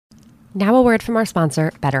Now a word from our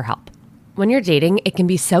sponsor, BetterHelp. When you're dating, it can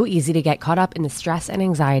be so easy to get caught up in the stress and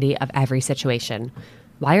anxiety of every situation.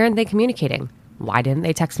 Why aren't they communicating? Why didn't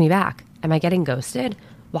they text me back? Am I getting ghosted?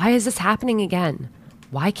 Why is this happening again?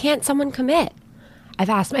 Why can't someone commit? I've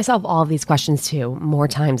asked myself all of these questions too, more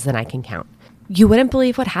times than I can count. You wouldn't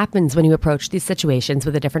believe what happens when you approach these situations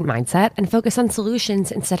with a different mindset and focus on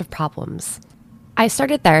solutions instead of problems. I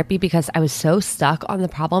started therapy because I was so stuck on the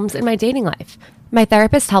problems in my dating life. My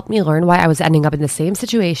therapist helped me learn why I was ending up in the same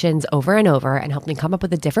situations over and over and helped me come up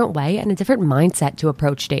with a different way and a different mindset to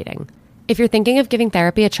approach dating. If you're thinking of giving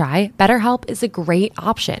therapy a try, BetterHelp is a great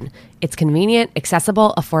option. It's convenient,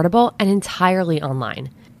 accessible, affordable, and entirely online.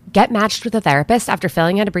 Get matched with a therapist after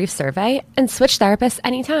filling out a brief survey and switch therapists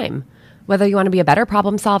anytime. Whether you want to be a better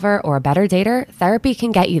problem solver or a better dater, therapy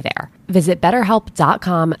can get you there. Visit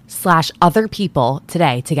betterhelp.com/otherpeople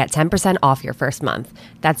today to get 10% off your first month.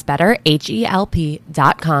 That's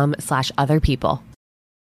betterhelp.com/otherpeople.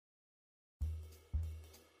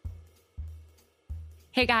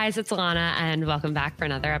 Hey guys, it's Alana and welcome back for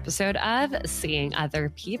another episode of Seeing Other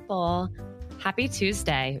People. Happy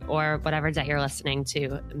Tuesday, or whatever day you're listening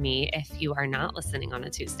to me. If you are not listening on a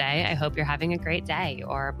Tuesday, I hope you're having a great day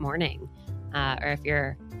or morning. Or if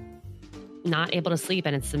you're not able to sleep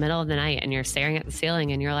and it's the middle of the night and you're staring at the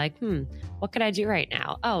ceiling and you're like, what could I do right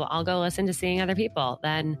now? Oh, I'll go listen to Seeing Other People.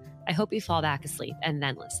 Then I hope you fall back asleep and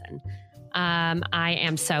then listen. I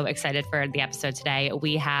am so excited for the episode today.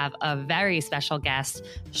 We have a very special guest,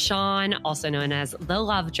 Sean, also known as The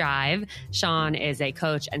Love Drive. Sean is a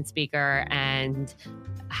coach and speaker and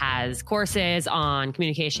has courses on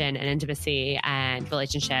communication and intimacy and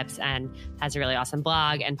relationships and has a really awesome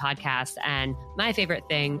blog and podcast. And my favorite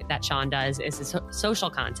thing that Sean does is his social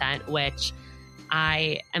content, which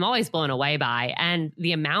I am always blown away by. And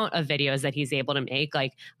the amount of videos that he's able to make,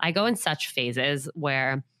 like I go in such phases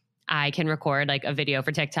where I can record like a video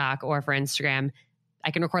for TikTok or for Instagram.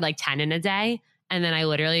 I can record like 10 in a day. And then I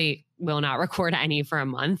literally will not record any for a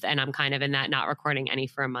month. And I'm kind of in that not recording any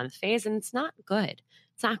for a month phase. And it's not good.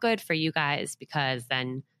 It's not good for you guys because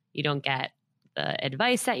then you don't get the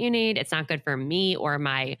advice that you need. It's not good for me or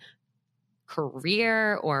my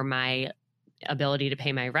career or my ability to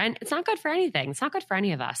pay my rent. It's not good for anything. It's not good for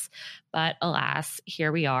any of us. But alas,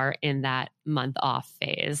 here we are in that month off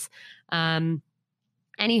phase.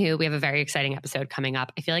 Anywho, we have a very exciting episode coming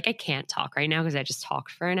up. I feel like I can't talk right now because I just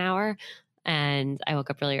talked for an hour and I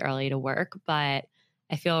woke up really early to work, but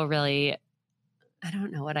I feel really, I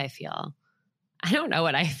don't know what I feel.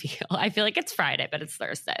 I feel like it's Friday, but it's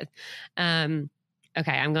Thursday. Okay, I'm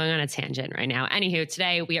going on a tangent right now. Anywho,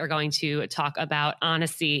 today we are going to talk about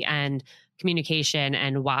honesty and communication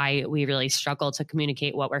and why we really struggle to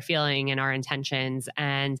communicate what we're feeling and our intentions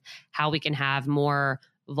and how we can have more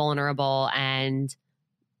vulnerable and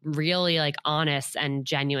really like honest and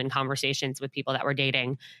genuine conversations with people that we're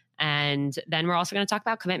dating. And then we're also going to talk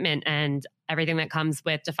about commitment and everything that comes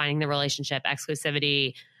with defining the relationship,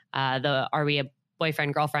 exclusivity, are we a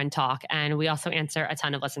boyfriend, girlfriend talk. And we also answer a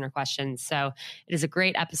ton of listener questions. So it is a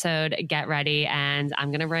great episode. Get ready. And I'm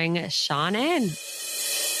going to bring Sean in.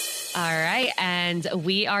 All right. And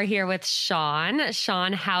we are here with Sean.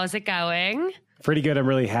 Sean, how's it going? Pretty good. I'm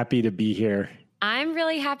really happy to be here. I'm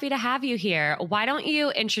really happy to have you here. Why don't you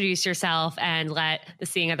introduce yourself and let the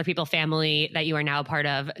Seeing Other People family that you are now a part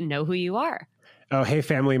of know who you are? Oh, hey,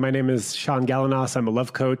 family. My name is Sean Galanos. I'm a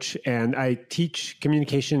love coach, and I teach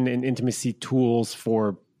communication and intimacy tools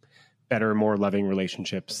for better, more loving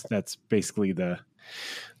relationships. That's basically the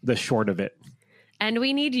short of it. And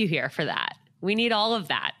we need you here for that. We need all of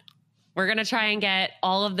that. We're going to try and get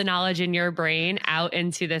all of the knowledge in your brain out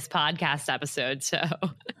into this podcast episode. So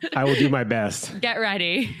I will do my best. Get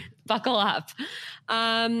ready. Buckle up.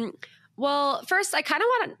 Well, first, I kind of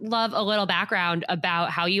want to love a little background about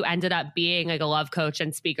how you ended up being like a love coach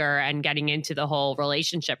and speaker and getting into the whole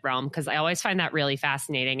relationship realm, because I always find that really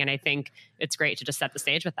fascinating. And I think it's great to just set the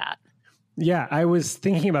stage with that. Yeah, I was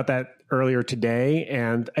thinking about that earlier today.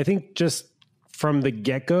 And I think just from the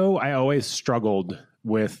get-go, I always struggled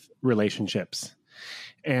with relationships.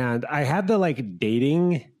 And I had the like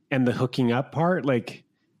dating and the hooking up part like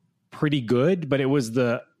pretty good, but it was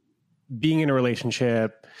the being in a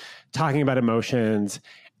relationship, talking about emotions,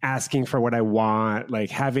 asking for what I want, like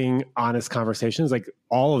having honest conversations, like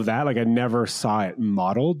all of that. Like I never saw it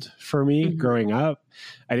modeled for me growing up.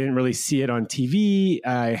 I didn't really see it on TV.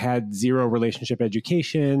 I had zero relationship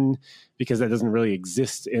education because that doesn't really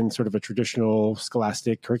exist in sort of a traditional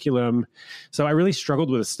scholastic curriculum. So I really struggled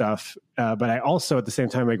with this stuff. But I also at the same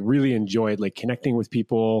time, like really enjoyed like connecting with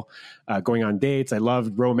people, going on dates. I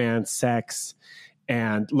loved romance, sex.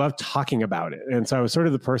 and loved talking about it. And so I was sort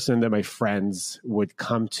of the person that my friends would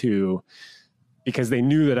come to because they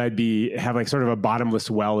knew that have like sort of a bottomless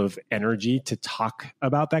well of energy to talk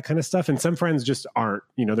about that kind of stuff. And some friends just aren't,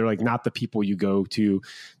 they're like not the people you go to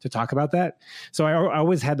talk about that. So I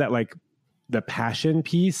always had that, like, the passion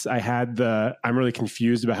piece. I had I'm really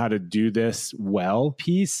confused about how to do this well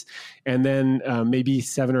piece. And then maybe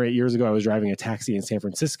 7 or 8 years ago, I was driving a taxi in San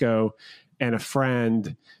Francisco, and a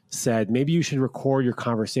friend said, maybe you should record your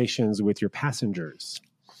conversations with your passengers.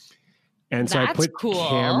 And so I put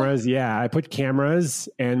cameras. Yeah, I put cameras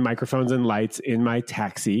and microphones and lights in my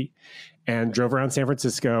taxi and drove around San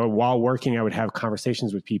Francisco. While working, I would have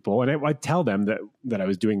conversations with people, and I'd tell them that I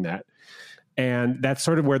was doing that. And that's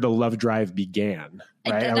sort of where the love drive began.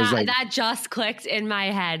 Right? That just clicked in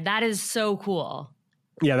my head. That is so cool.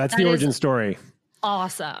 Yeah, that's the origin story.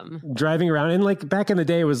 Awesome. Driving around, and like back in the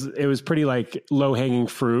day, it was pretty like low hanging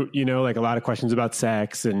fruit. Like a lot of questions about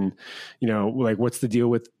sex, and like what's the deal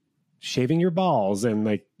with shaving your balls, and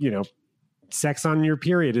like sex on your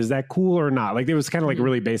period, is that cool or not? Like it was kind of like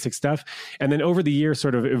really basic stuff. And then over the years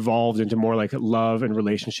sort of evolved into more like love and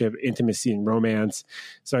relationship, intimacy and romance.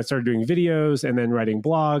 So I started doing videos and then writing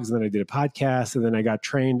blogs, and then I did a podcast, and then I got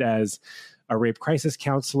trained as a rape crisis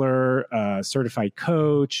counselor, a certified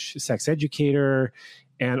coach, sex educator,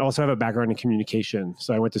 and also have a background in communication.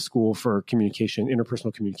 So I went to school for communication,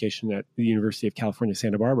 interpersonal communication at the University of California,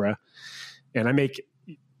 Santa Barbara. And I make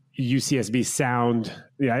UCSB sound.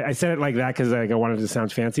 Yeah, I said it like that because I wanted to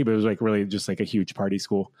sound fancy, but it was like really just like a huge party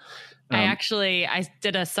school. I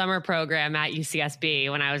did a summer program at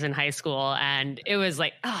UCSB when I was in high school, and it was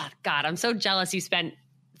like, oh God, I'm so jealous you spent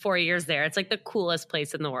 4 years there. It's like the coolest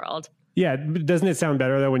place in the world. Yeah. Doesn't it sound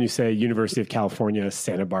better though when you say University of California,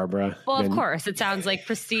 Santa Barbara? Well, of course. It sounds like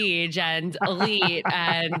prestige and elite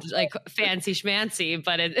and like fancy schmancy,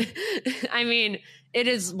 but it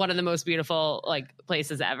is one of the most beautiful like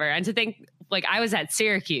places ever. And to think, like, I was at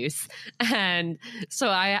Syracuse, and so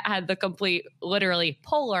I had the complete, literally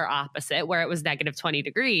polar opposite, where it was negative 20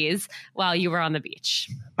 degrees while you were on the beach.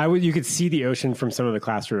 You could see the ocean from some of the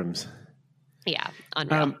classrooms. Yeah.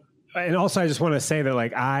 Unreal. And also, I just want to say that,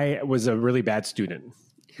 like, I was a really bad student.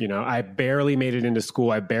 I barely made it into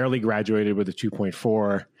school. I barely graduated with a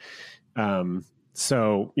 2.4.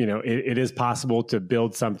 So, it is possible to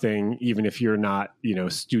build something even if you're not,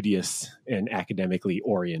 studious and academically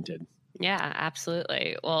oriented. Yeah,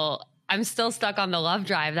 absolutely. Well, I'm still stuck on the love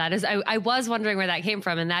drive. That is, I was wondering where that came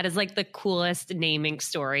from. And that is like the coolest naming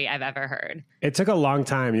story I've ever heard. It took a long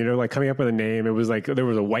time, like coming up with a name. It was like there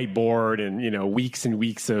was a whiteboard and, weeks and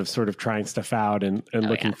weeks of sort of trying stuff out and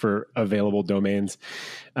looking for available domains.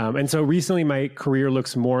 And so recently my career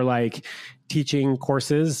looks more like teaching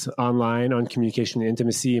courses online on communication,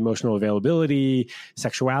 intimacy, emotional availability,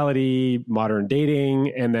 sexuality, modern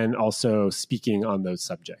dating, and then also speaking on those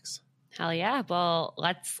subjects. Hell yeah. Well,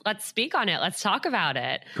 let's speak on it. Let's talk about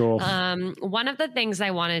it. Cool. One of the things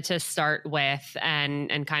I wanted to start with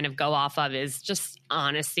and kind of go off of is just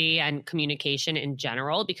honesty and communication in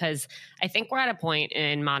general, because I think we're at a point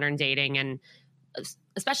in modern dating, and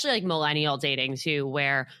especially like millennial dating too,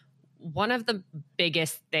 where one of the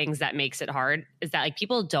biggest things that makes it hard is that like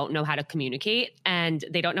people don't know how to communicate, and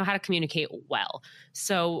they don't know how to communicate well.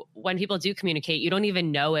 So when people do communicate, you don't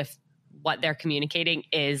even know if what they're communicating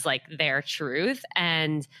is like their truth.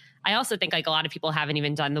 And I also think like a lot of people haven't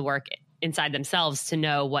even done the work inside themselves to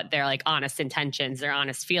know what their like honest intentions, their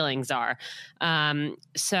honest feelings are.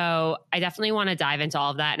 So I definitely want to dive into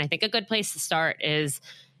all of that. And I think a good place to start is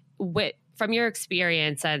from your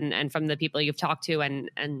experience and from the people you've talked to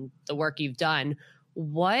and the work you've done,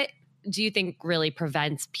 what do you think really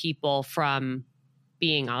prevents people from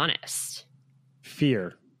being honest?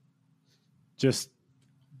 Fear. Just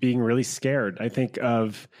being really scared. I think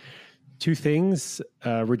of two things,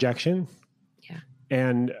 rejection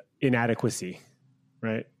and inadequacy,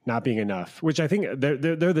 right? Not being enough, which I think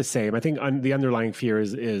they're the same. I think the underlying fear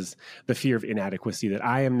is the fear of inadequacy, that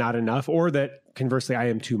I am not enough, or that conversely, I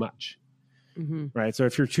am too much, right? So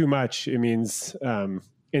if you're too much, it means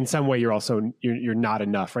in some way you're not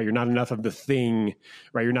enough, right? You're not enough of the thing,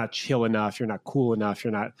 right? You're not chill enough. You're not cool enough.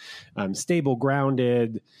 You're not stable,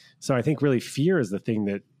 grounded. So I think really fear is the thing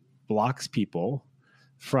that blocks people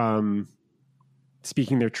from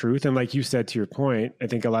speaking their truth. And like you said, to your point, I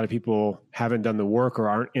think a lot of people haven't done the work or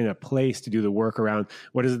aren't in a place to do the work around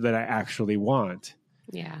what is it that I actually want.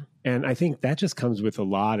 Yeah. And I think that just comes with a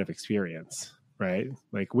lot of experience, right?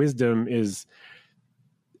 Like wisdom is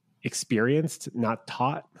experienced, not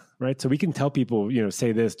taught, right? So we can tell people,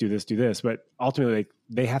 say this, do this, but ultimately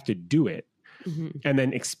they have to do it. And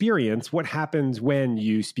then experience what happens when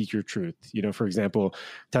you speak your truth. You know, for example,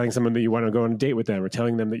 telling someone that you want to go on a date with them, or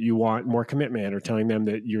telling them that you want more commitment, or telling them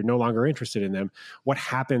that you're no longer interested in them. What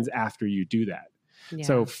happens after you do that? Yeah.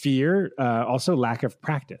 So fear, also lack of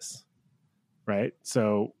practice, right?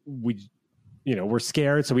 So we're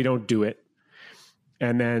scared, so we don't do it.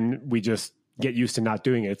 And then we just get used to not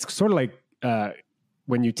doing it. It's sort of like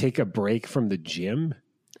when you take a break from the gym.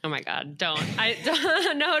 Oh my God, don't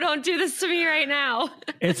do this to me right now.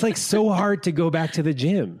 It's like so hard to go back to the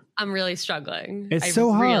gym. I'm really struggling. It's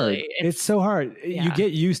so hard. It's so hard. Yeah. You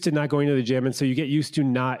get used to not going to the gym. And so you get used to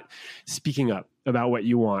not speaking up about what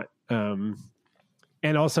you want.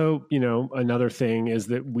 And also, another thing is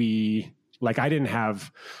that I didn't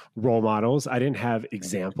have role models. I didn't have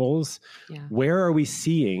examples. Yeah. Where are we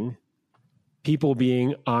seeing people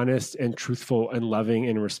being honest and truthful and loving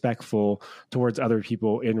and respectful towards other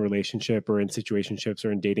people in relationship or in situationships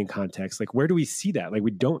or in dating contexts? Like, where do we see that? Like,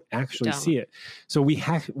 we don't actually see it. So we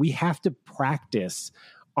have to practice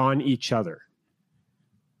on each other,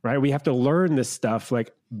 right? We have to learn this stuff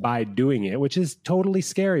like by doing it, which is totally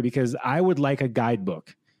scary, because I would like a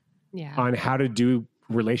guidebook on how to do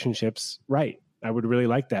relationships right. I would really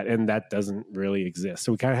like that. And that doesn't really exist.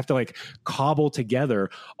 So we kind of have to like cobble together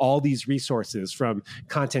all these resources from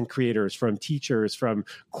content creators, from teachers, from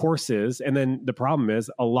courses. And then the problem is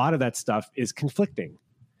a lot of that stuff is conflicting,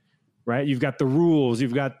 right? You've got the rules,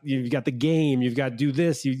 you've got the game, you've got do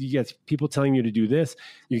this, you got people telling you to do this,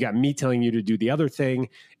 you got me telling you to do the other thing.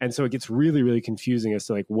 And so it gets really, really confusing as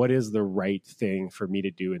to like, what is the right thing for me to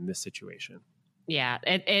do in this situation? Yeah,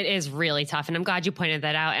 it is really tough. And I'm glad you pointed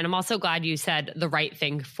that out. And I'm also glad you said the right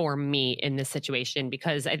thing for me in this situation,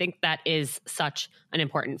 because I think that is such an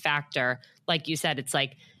important factor. Like you said, it's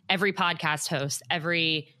like every podcast host,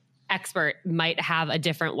 every expert might have a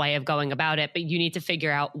different way of going about it, but you need to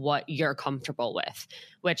figure out what you're comfortable with.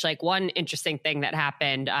 Which, like, one interesting thing that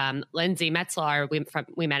happened, Lindsay Metzler,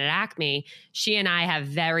 we met at Acme. She and I have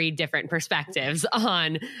very different perspectives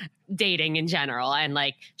on dating in general. And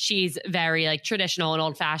like, she's very like traditional and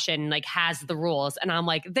old fashioned, like has the rules. And I'm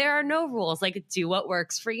like, there are no rules, like do what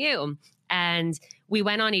works for you. And we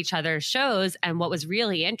went on each other's shows. And what was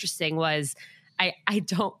really interesting was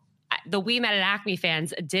the We Met at Acme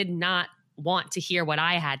fans did not want to hear what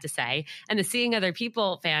I had to say. And the Seeing Other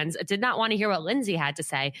People fans did not want to hear what Lindsay had to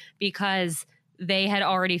say, because they had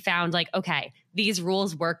already found like, okay, these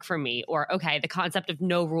rules work for me, or okay, the concept of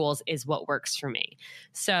no rules is what works for me.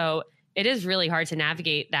 So it is really hard to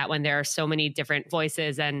navigate that when there are so many different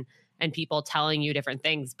voices and people telling you different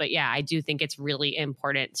things. But yeah, I do think it's really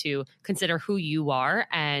important to consider who you are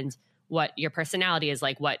and what your personality is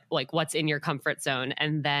like what's in your comfort zone,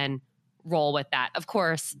 and then roll with that. Of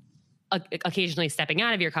course, occasionally stepping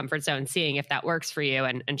out of your comfort zone, seeing if that works for you,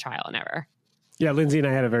 and trial and error. Yeah, Lindsay and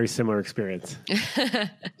I had a very similar experience.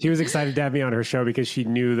 She was excited to have me on her show because she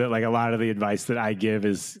knew that like a lot of the advice that I give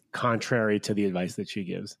is contrary to the advice that she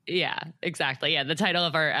gives. Yeah, exactly. Yeah, the title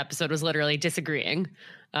of our episode was literally Disagreeing.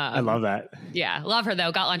 I love that. Yeah, love her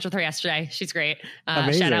though. Got lunch with her yesterday. She's great.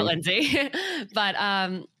 Shout out Lindsay. But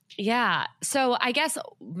yeah. So I guess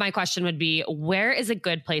my question would be, where is a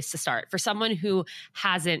good place to start for someone who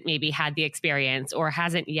hasn't maybe had the experience or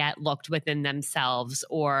hasn't yet looked within themselves,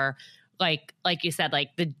 or like you said, like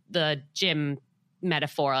the gym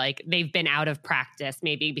metaphor, like they've been out of practice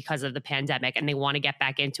maybe because of the pandemic and they want to get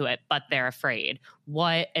back into it, but they're afraid.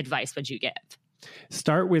 What advice would you give?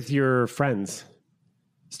 Start with your friends.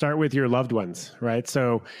 Start with your loved ones, right?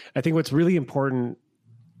 So I think what's really important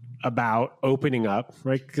about opening up,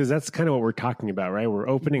 right? Because that's kind of what we're talking about, right? We're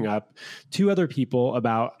opening up to other people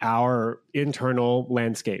about our internal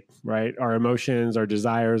landscape, right? Our emotions, our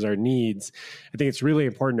desires, our needs. I think it's really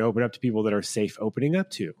important to open up to people that are safe opening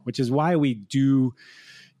up to, which is why we do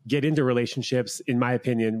get into relationships, in my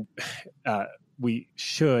opinion. We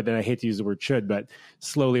should, and I hate to use the word should, but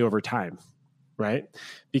slowly over time, right?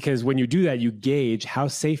 Because when you do that, you gauge how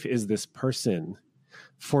safe is this person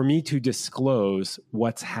for me to disclose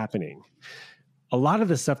what's happening. A lot of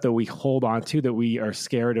the stuff that we hold on to that we are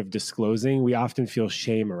scared of disclosing, we often feel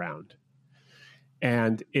shame around.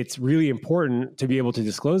 And it's really important to be able to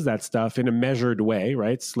disclose that stuff in a measured way,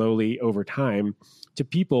 right? Slowly over time, to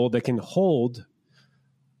people that can hold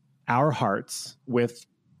our hearts with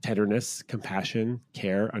tenderness, compassion,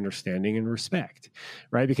 care, understanding, and respect,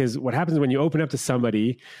 right? Because what happens when you open up to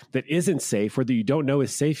somebody that isn't safe, or that you don't know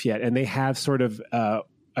is safe yet, and they have sort of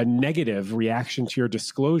a negative reaction to your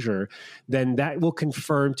disclosure, then that will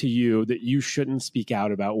confirm to you that you shouldn't speak out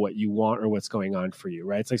about what you want or what's going on for you,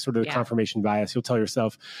 right? It's like sort of the confirmation bias. You'll tell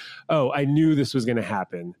yourself, oh, I knew this was going to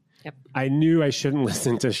happen. Yep. I knew I shouldn't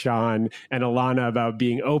listen to Sean and Alana about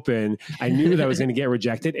being open. I knew that I was going to get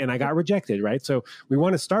rejected, and I got rejected, right? So we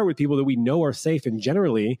want to start with people that we know are safe, and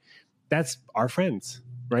generally that's our friends,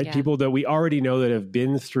 right? Yeah. People that we already know that have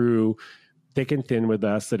been through thick and thin with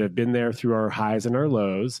us, that have been there through our highs and our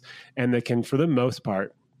lows, and that can, for the most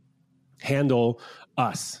part, handle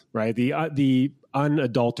us, right? The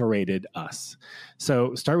unadulterated us.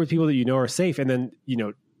 So start with people that you know are safe, and then,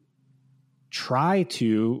 try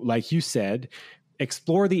to, like you said,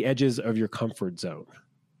 explore the edges of your comfort zone,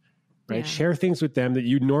 right? Yeah. Share things with them that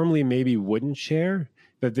you normally maybe wouldn't share,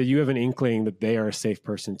 but that you have an inkling that they are a safe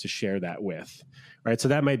person to share that with, right? So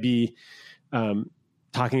that might be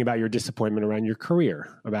talking about your disappointment around your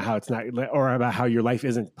career, about how it's not, or about how your life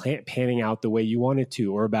isn't panning out the way you want it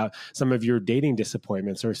to, or about some of your dating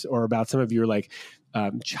disappointments, or about some of your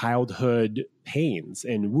childhood pains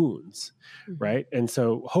and wounds, right? And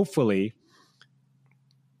so hopefully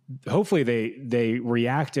they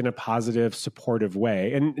react in a positive, supportive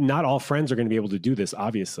way. And not all friends are going to be able to do this,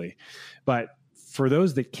 obviously. But for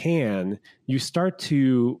those that can, you start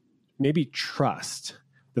to maybe trust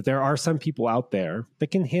that there are some people out there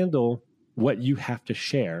that can handle what you have to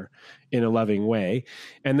share in a loving way.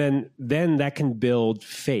 And then that can build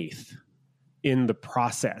faith in the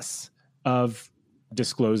process of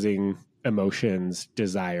disclosing emotions,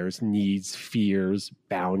 desires, needs, fears,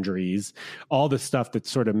 boundaries, all the stuff that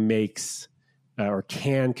sort of makes or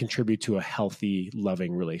can contribute to a healthy,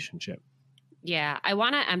 loving relationship. Yeah. I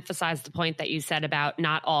want to emphasize the point that you said about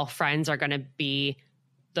not all friends are going to be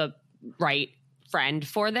the right friend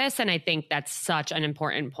for this. And I think that's such an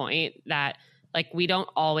important point, that we don't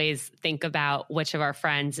always think about which of our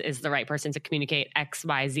friends is the right person to communicate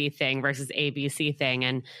XYZ thing versus ABC thing.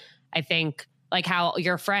 And I think how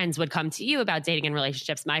your friends would come to you about dating and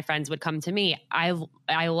relationships, my friends would come to me.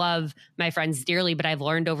 I love my friends dearly, but I've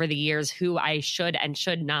learned over the years who I should and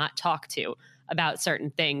should not talk to about certain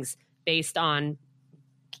things based on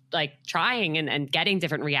trying and getting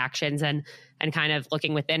different reactions and kind of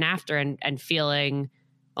looking within after and feeling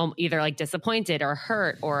either disappointed or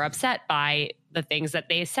hurt or upset by the things that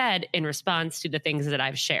they said in response to the things that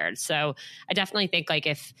I've shared. So I definitely think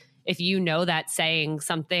if you know that saying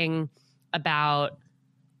something about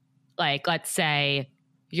let's say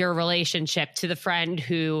your relationship to the friend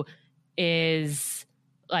who is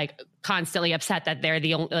constantly upset that they're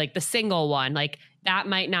the only the single one, that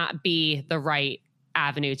might not be the right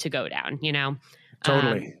avenue to go down,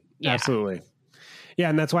 Totally. Yeah. Absolutely. Yeah.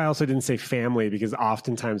 And that's why I also didn't say family, because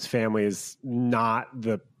oftentimes family is not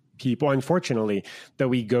the people, unfortunately, that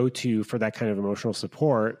we go to for that kind of emotional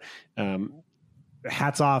support.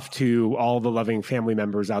 Hats off to all the loving family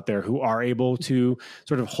members out there who are able to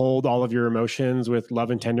sort of hold all of your emotions with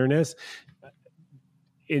love and tenderness.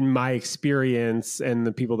 In my experience and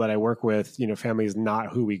the people that I work with, family is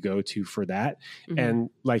not who we go to for that. Mm-hmm. And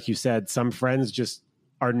like you said, some friends just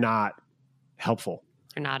are not helpful.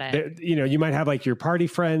 They're not it. You might have your party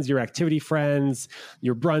friends, your activity friends,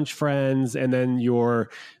 your brunch friends, and then your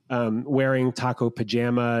wearing taco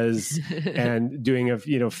pajamas and doing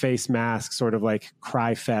a face mask, sort of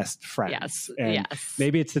cry fest friends. Yes. And yes.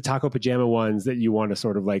 Maybe it's the taco pajama ones that you want to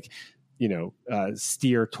sort of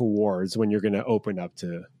steer towards when you're going to open up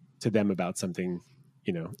to them about something,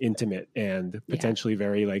 intimate and potentially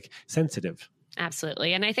very sensitive.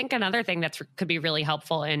 Absolutely. And I think another thing that could be really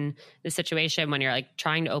helpful in the situation when you're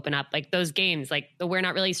trying to open up, those games, the We're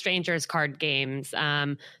Not Really Strangers card games,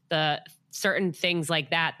 the certain things like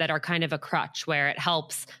that are kind of a crutch where it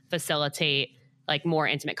helps facilitate more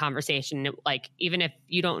intimate conversation. Even if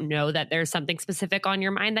you don't know that there's something specific on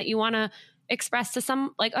your mind that you want to express to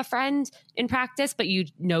some a friend in practice, but you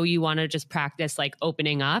want to just practice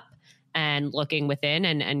opening up and looking within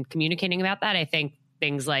and communicating about that. I think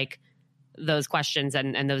things those questions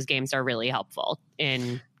and those games are really helpful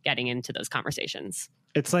in getting into those conversations.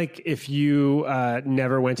 It's like if you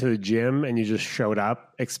never went to the gym and you just showed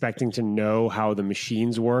up expecting to know how the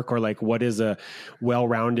machines work, or what is a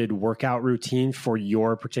well-rounded workout routine for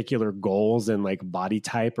your particular goals and body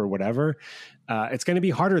type or whatever. It's going to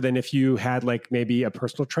be harder than if you had maybe a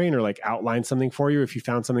personal trainer outline something for you. If you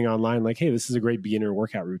found something online hey, this is a great beginner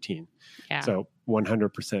workout routine. Yeah. So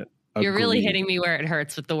 100%. Agreed. You're really hitting me where it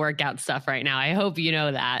hurts with the workout stuff right now. I hope you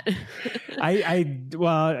know that.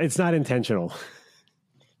 Well, it's not intentional.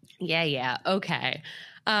 Yeah. Okay.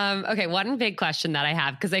 Okay. One big question that I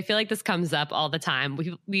have, because I feel this comes up all the time.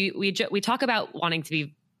 We talk about wanting to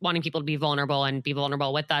be wanting people to be vulnerable and be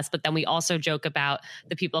vulnerable with us. But then we also joke about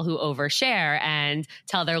the people who overshare and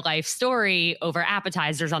tell their life story over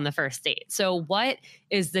appetizers on the first date. So what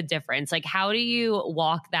is the difference? Like, how do you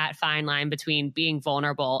walk that fine line between being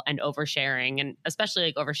vulnerable and oversharing, and especially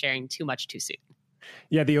like oversharing too much too soon?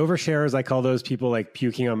 Yeah, the oversharers, I call those people like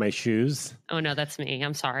puking on my shoes. Oh no, that's me.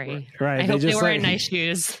 I'm sorry. Right. I hope they were in nice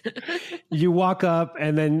shoes. You walk up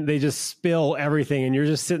and then they just spill everything, and you're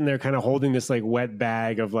just sitting there kind of holding this like wet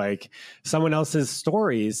bag of like someone else's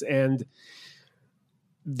stories. And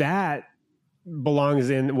that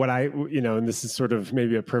belongs in what and this is sort of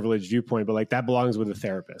maybe a privileged viewpoint, but like that belongs with a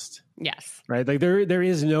therapist. Yes. Right. Like there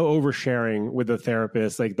is no oversharing with a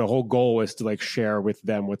therapist. Like the whole goal is to like share with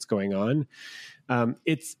them what's going on.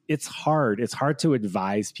 It's hard. It's hard to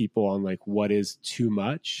advise people on like what is too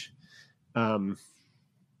much.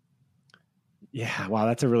 Yeah. Wow.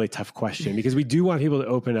 That's a really tough question, because we do want people to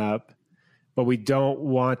open up, but we don't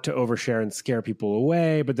want to overshare and scare people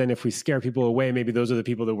away. But then if we scare people away, maybe those are the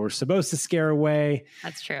people that we're supposed to scare away.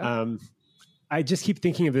 That's true. I just keep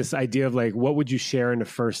thinking of this idea of like, what would you share in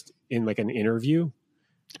like an interview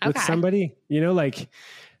with somebody, like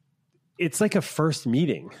it's like a first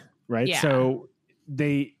meeting, right? Yeah. So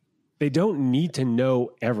they don't need to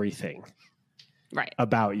know everything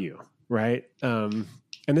about you. Right. And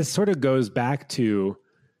this sort of goes back to,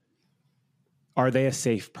 are they a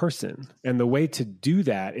safe person? And the way to do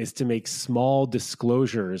that is to make small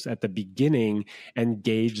disclosures at the beginning and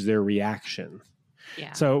gauge their reaction.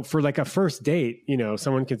 Yeah. So for like a first date,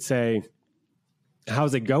 someone could say,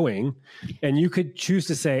 how's it going? And you could choose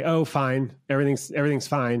to say, oh, fine, everything's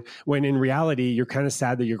fine. When in reality, you're kind of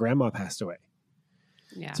sad that your grandma passed away.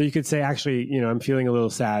 Yeah. So you could say, actually, I'm feeling a little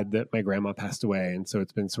sad that my grandma passed away. And so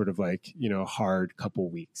it's been sort of like, a hard couple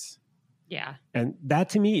weeks. Yeah. And that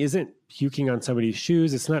to me isn't puking on somebody's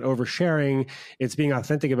shoes. It's not oversharing. It's being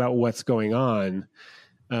authentic about what's going on.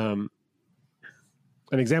 An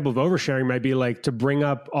example of oversharing might be like to bring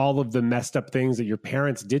up all of the messed up things that your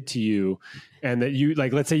parents did to you, and that you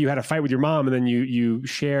like, let's say you had a fight with your mom, and then you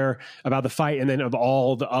share about the fight, and then of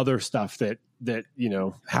all the other stuff that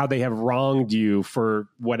how they have wronged you for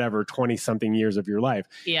whatever 20 something years of your life.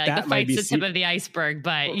 Yeah, like the fight's the tip of the iceberg,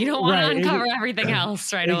 but you don't want to uncover everything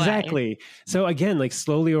else right away. Exactly. So again, like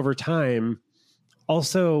slowly over time,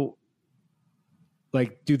 also,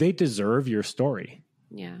 like, do they deserve your story?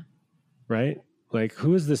 Yeah. Right? Like,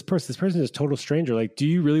 who is this person? This person is a total stranger. Like, do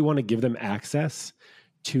you really want to give them access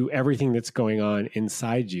to everything that's going on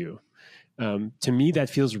inside you? To me, that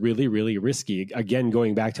feels really, really risky. Again,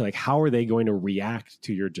 going back to like, how are they going to react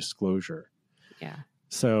to your disclosure? Yeah.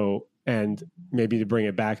 So, and maybe to bring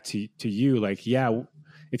it back to you, like, yeah,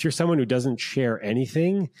 if you're someone who doesn't share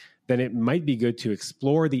anything, then it might be good to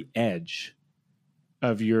explore the edge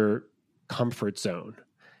of your comfort zone.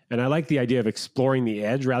 And I like the idea of exploring the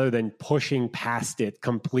edge rather than pushing past it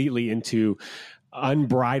completely into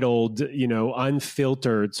unbridled,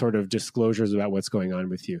 unfiltered sort of disclosures about what's going on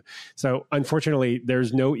with you. So unfortunately,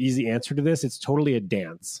 there's no easy answer to this. It's totally a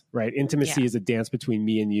dance, right? Intimacy is a dance between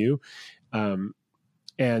me and you.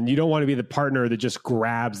 And you don't want to be the partner that just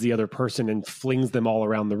grabs the other person and flings them all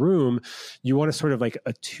around the room. You want to sort of like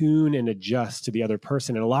attune and adjust to the other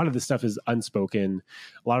person. And a lot of this stuff is unspoken.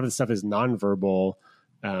 A lot of the stuff is nonverbal.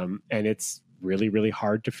 And it's really, really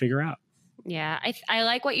hard to figure out. Yeah. I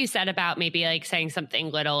like what you said about maybe like saying something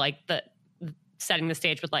little, like setting the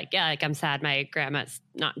stage with like, yeah, like I'm sad my grandma's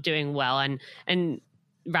not doing well. And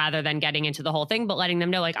rather than getting into the whole thing, but letting them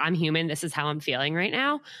know like, I'm human. This is how I'm feeling right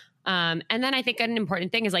now. And then I think an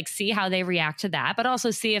important thing is like, see how they react to that, but also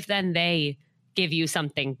see if then they give you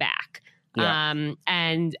something back. Yeah.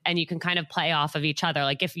 And you can kind of play off of each other.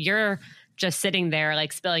 Like if you're just sitting there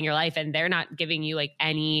like spilling your life and they're not giving you like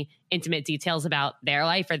any intimate details about their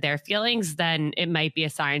life or their feelings, then it might be a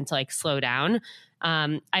sign to like slow down.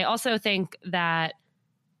 I also think that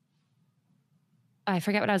I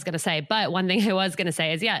forget what I was going to say, but one thing I was going to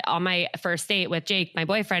say is, on my first date with Jake, my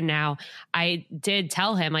boyfriend now, I did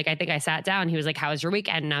tell him, like, I think I sat down, he was like, how was your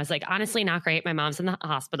weekend? And I was like, honestly, not great. My mom's in the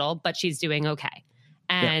hospital, but she's doing okay.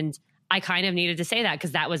 And I kind of needed to say that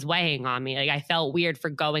because that was weighing on me. Like I felt weird for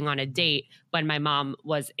going on a date when my mom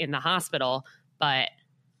was in the hospital, but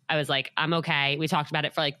I was like, I'm okay. We talked about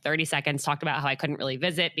it for like 30 seconds, talked about how I couldn't really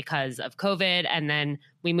visit because of COVID. And then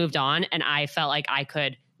we moved on and I felt like I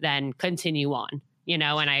could then continue on, and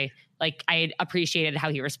I appreciated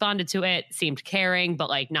how he responded to it, seemed caring, but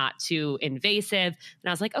like not too invasive. And I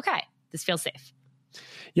was like, okay, this feels safe.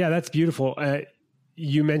 Yeah, that's beautiful.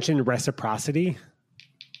 You mentioned reciprocity.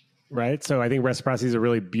 right? So I think reciprocity is a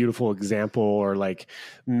really beautiful example or like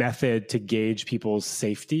method to gauge people's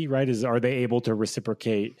safety, right? Are they able to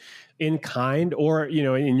reciprocate in kind, or,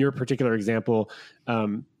 in your particular example,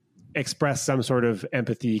 express some sort of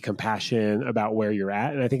empathy, compassion about where you're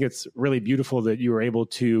at. And I think it's really beautiful that you were able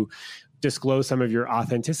to disclose some of your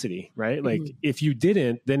authenticity, right? Like if you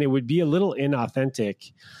didn't, then it would be a little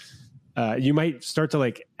inauthentic. You might start to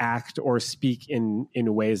like act or speak in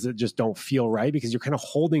ways that just don't feel right, because you're kind of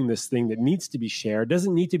holding this thing that needs to be shared,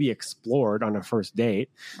 doesn't need to be explored on a first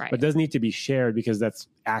date, but does need to be shared because that's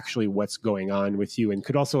actually what's going on with you, and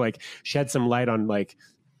could also like shed some light on like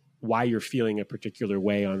why you're feeling a particular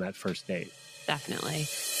way on that first date. Definitely.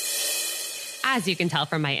 As you can tell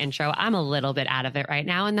from my intro, I'm a little bit out of it right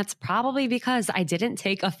now. And that's probably because I didn't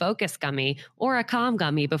take a focus gummy or a calm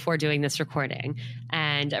gummy before doing this recording.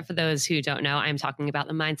 And for those who don't know, I'm talking about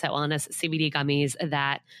the Mindset Wellness CBD gummies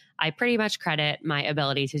that I pretty much credit my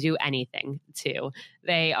ability to do anything to.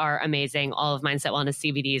 They are amazing. All of Mindset Wellness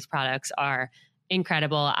CBD's products are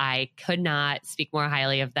incredible. I could not speak more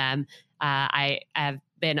highly of them. I have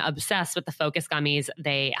been obsessed with the focus gummies.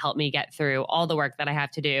 They help me get through all the work that I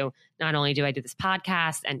have to do. Not only do I do this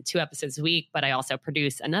podcast and 2 episodes a week, but I also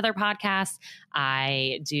produce another podcast.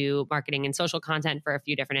 I do marketing and social content for a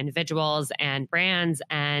few different individuals and brands,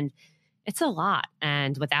 and it's a lot.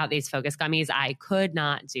 And without these focus gummies, I could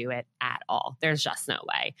not do it at all. There's just no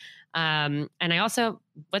way. And I also,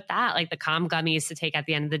 with that, like the calm gummies to take at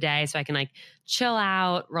the end of the day so I can like chill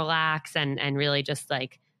out, relax, and really just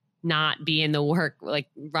like not be in the work, like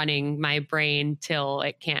running my brain till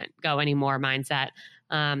it can't go anymore mindset.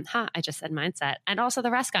 I just said mindset. And also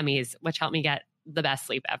the rest gummies, which help me get the best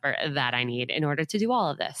sleep ever that I need in order to do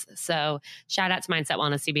all of this. So shout out to Mindset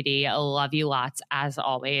Wellness CBD. I love you lots as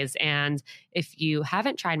always. And if you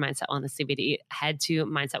haven't tried Mindset Wellness CBD, head to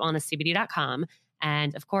mindsetwellnesscbd.com.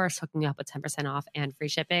 And of course, hooking you up with 10% off and free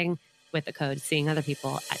shipping with the code Seeing Other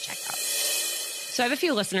People at checkout. So I have a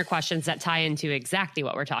few listener questions that tie into exactly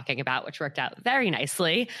what we're talking about, which worked out very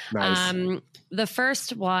nicely. Nice. The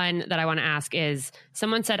first one that I want to ask is,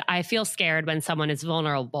 someone said, I feel scared when someone is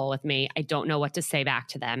vulnerable with me. I don't know what to say back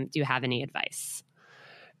to them. Do you have any advice?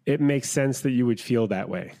 It makes sense that you would feel that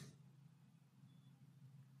way.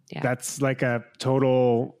 Yeah. That's like a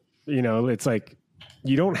total, it's like,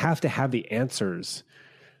 you don't have to have the answers.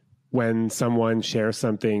 When someone shares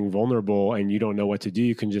something vulnerable and you don't know what to do,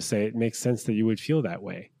 you can just say, it makes sense that you would feel that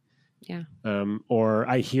way. Yeah. Or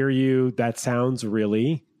I hear you, that sounds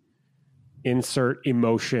really, insert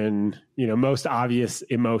emotion, most obvious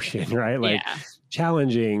emotion, right? Like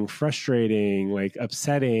challenging, frustrating, like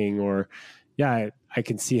upsetting, or I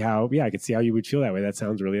can see how you would feel that way. That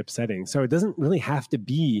sounds really upsetting. So it doesn't really have to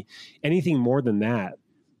be anything more than that.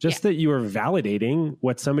 Just that you are validating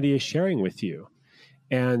what somebody is sharing with you.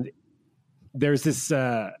 And there's this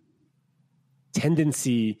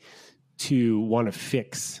tendency to want to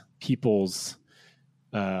fix people's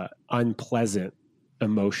unpleasant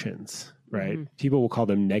emotions, right? Mm-hmm. People will call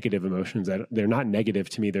them negative emotions. They're not negative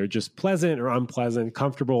to me. They're just pleasant or unpleasant,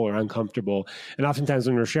 comfortable or uncomfortable. And oftentimes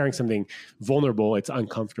when we're sharing something vulnerable, it's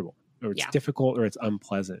uncomfortable, or it's difficult, or it's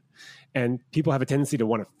unpleasant. And people have a tendency to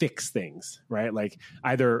want to fix things, right? Like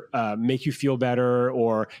either make you feel better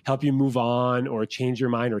or help you move on or change your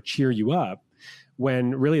mind or cheer you up,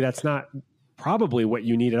 when really that's not probably what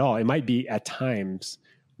you need at all. It might be at times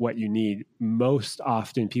what you need. Most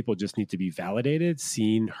often people just need to be validated,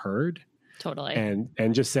 seen, heard. Totally. And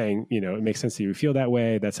just saying, it makes sense that you feel that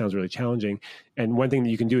way. That sounds really challenging. And one thing that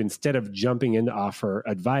you can do instead of jumping in to offer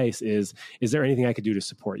advice is there anything I could do to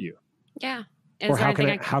support you? Yeah. Or how can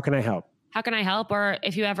I help? How can I help? Or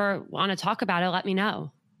if you ever want to talk about it, let me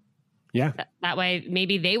know. Yeah. That way,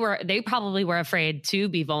 maybe they probably were afraid to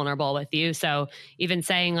be vulnerable with you. So even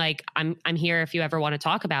saying like, I'm here if you ever want to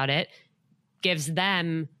talk about it, gives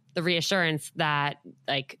them the reassurance that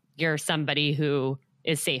like you're somebody who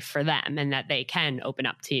is safe for them and that they can open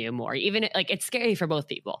up to you more. Even like it's scary for both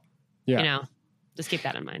people. Yeah. Just keep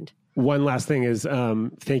that in mind. One last thing is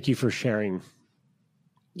thank you for sharing.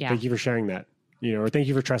 Yeah. Thank you for sharing that, or thank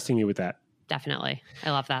you for trusting you with that. Definitely.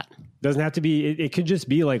 I love that. Doesn't have to be, it could just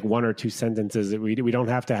be like 1 or 2 sentences. That we don't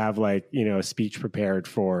have to have like, a speech prepared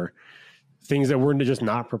for things that we're just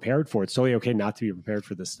not prepared for. It's totally okay not to be prepared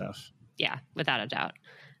for this stuff. Yeah, without a doubt.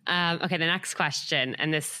 Okay, the next question,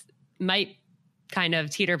 and this might kind of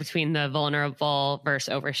teeter between the vulnerable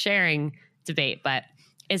versus oversharing debate, but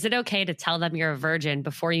is it okay to tell them you're a virgin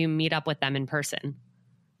before you meet up with them in person?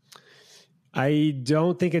 I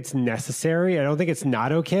don't think it's necessary. I don't think it's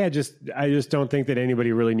not okay. I just don't think that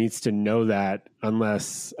anybody really needs to know that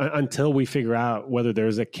until we figure out whether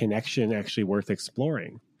there's a connection actually worth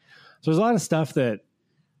exploring. So there's a lot of stuff that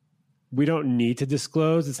we don't need to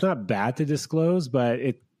disclose. It's not bad to disclose, but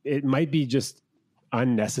it might be just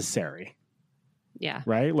unnecessary. Yeah.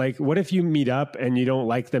 Right? Like, what if you meet up and you don't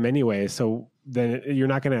like them anyway? So then you're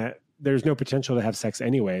not going to, there's no potential to have sex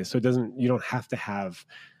anyway. So you don't have to have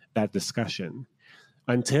that discussion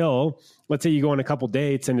until, let's say you go on a couple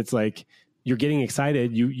dates and it's like, you're getting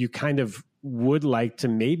excited. You kind of would like to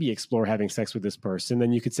maybe explore having sex with this person.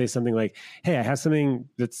 Then you could say something like, hey, I have something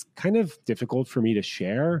that's kind of difficult for me to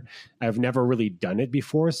share. I've never really done it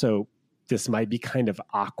before. So this might be kind of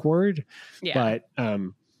awkward, but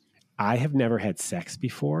I have never had sex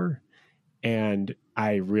before. And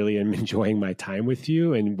I really am enjoying my time with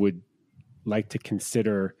you and would like to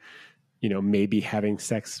consider, maybe having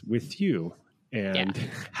sex with you. And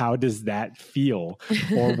how does that feel?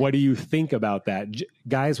 Or what do you think about that?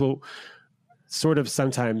 Guys will sort of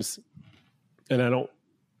sometimes, and I don't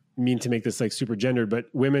mean to make this like super gendered, but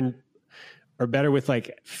women are better with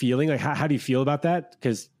like feeling like, how do you feel about that?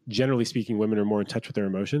 Because generally speaking, women are more in touch with their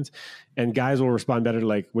emotions, and guys will respond better to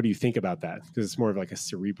like, what do you think about that? Because it's more of like a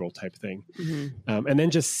cerebral type thing. Mm-hmm. And then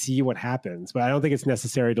just see what happens. But I don't think it's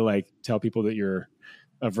necessary to like tell people that you're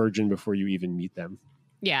a virgin before you even meet them.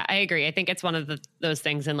 Yeah, I agree. I think it's one of those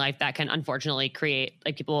things in life that can unfortunately create,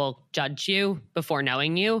 like, people will judge you before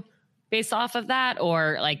knowing you based off of that,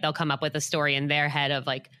 or like they'll come up with a story in their head of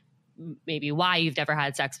like maybe why you've never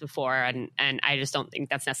had sex before. And I just don't think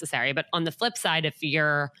that's necessary. But on the flip side, if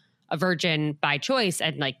you're a virgin by choice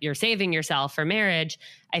and like you're saving yourself for marriage,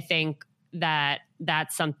 I think that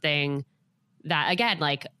that's something that,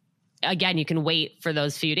 again, you can wait for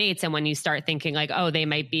those few dates. And when you start thinking like, oh, they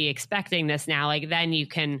might be expecting this now, like then you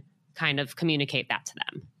can kind of communicate that to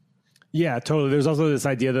them. Yeah, totally. There's also this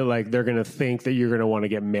idea that like they're going to think that you're going to want to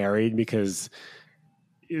get married because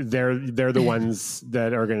they're the ones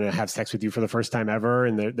that are going to have sex with you for the first time ever.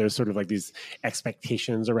 And there's sort of like these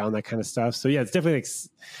expectations around that kind of stuff. So yeah, it's definitely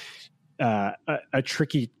a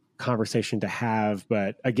tricky conversation to have.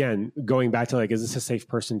 But again, going back to like, is this a safe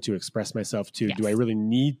person to express myself to? Yes. Do I really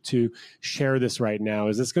need to share this right now?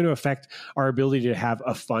 Is this going to affect our ability to have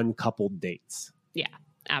a fun couple dates? Yeah,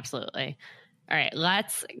 absolutely. All right,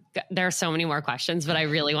 there are so many more questions, but I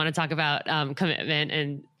really want to talk about commitment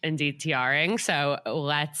and DTRing. So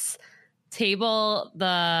let's table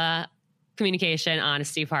the communication,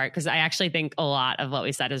 honesty part, because I actually think a lot of what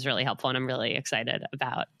we said is really helpful, and I'm really excited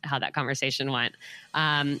about how that conversation went.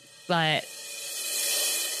 But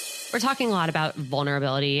we're talking a lot about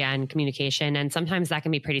vulnerability and communication, and sometimes that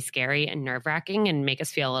can be pretty scary and nerve-wracking and make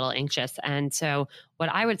us feel a little anxious. And so what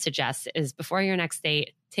I would suggest is before your next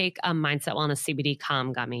date, take a Mindset Wellness CBD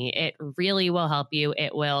Calm Gummy. It really will help you.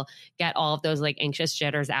 It will get all of those like anxious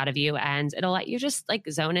jitters out of you, and it'll let you just like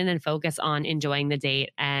zone in and focus on enjoying the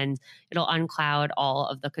date, and it'll uncloud all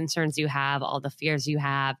of the concerns you have, all the fears you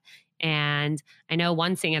have. And I know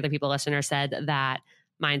one Seeing Other People listener said that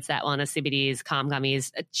Mindset Wellness CBD's Calm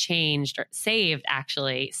Gummies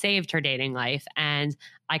saved her dating life. And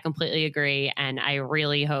I completely agree. And I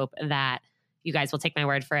really hope that you guys will take my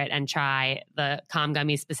word for it and try the Calm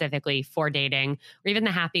Gummies specifically for dating, or even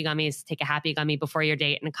the Happy Gummies. Take a Happy Gummy before your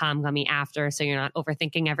date and a Calm Gummy after, so you're not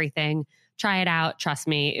overthinking everything. Try it out. Trust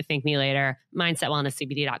me. Thank me later.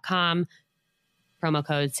 MindsetWellnessCBD.com. Promo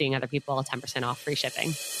code Seeing Other People, 10% off, free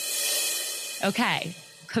shipping. Okay.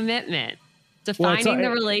 Commitment. Defining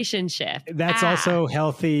the relationship. That's also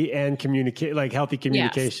healthy and healthy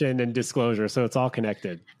communication and disclosure. So it's all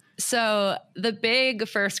connected. So the big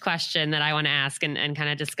first question that I want to ask and kind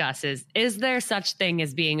of discuss is there such thing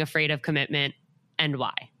as being afraid of commitment, and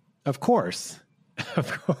why? Of course.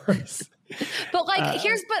 Of course. But but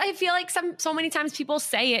I feel like so many times people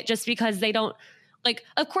say it just because they don't, like,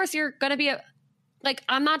 of course you're going to be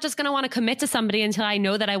I'm not just going to want to commit to somebody until I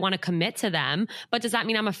know that I want to commit to them. But does that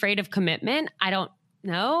mean I'm afraid of commitment? I don't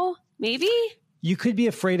know. Maybe. You could be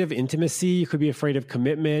afraid of intimacy. You could be afraid of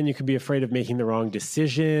commitment. You could be afraid of making the wrong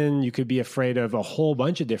decision. You could be afraid of a whole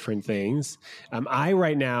bunch of different things. I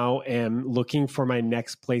right now am looking for my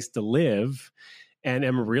next place to live and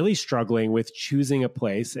am really struggling with choosing a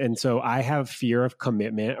place. And so I have fear of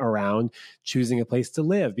commitment around choosing a place to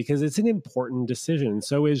live because it's an important decision.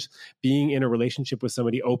 So is being in a relationship with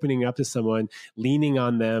somebody, opening up to someone, leaning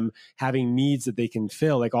on them, having needs that they can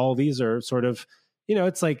fill. Like all these are sort of,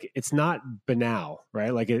 it's like, it's not banal,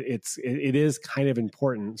 right? Like it is kind of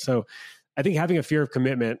important. So I think having a fear of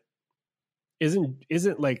commitment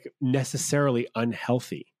isn't like necessarily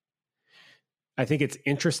unhealthy. I think it's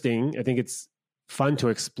interesting. I think it's fun to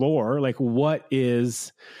explore. Like, what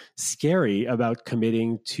is scary about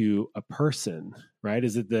committing to a person, right?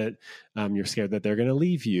 Is it that you're scared that they're going to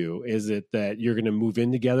leave you? Is it that you're going to move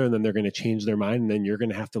in together and then they're going to change their mind and then you're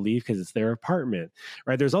going to have to leave because it's their apartment,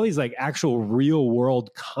 right? There's all these like actual real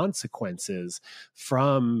world consequences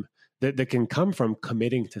from that can come from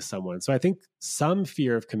committing to someone. So I think some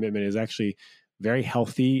fear of commitment is actually very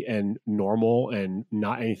healthy and normal and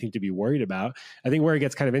not anything to be worried about. I think where it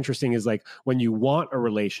gets kind of interesting is like when you want a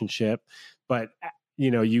relationship, but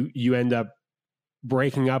you end up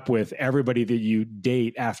breaking up with everybody that you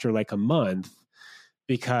date after like a month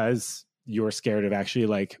because you're scared of actually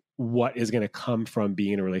like what is going to come from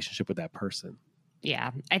being in a relationship with that person.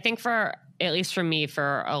 Yeah. I think at least for me,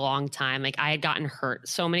 for a long time, like I had gotten hurt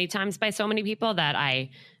so many times by so many people that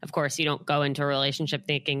of course, you don't go into a relationship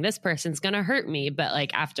thinking this person's going to hurt me. But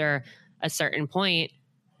like after a certain point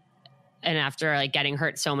and after like getting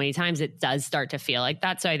hurt so many times, it does start to feel like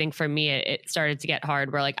that. So I think for me, it started to get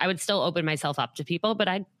hard where like I would still open myself up to people, but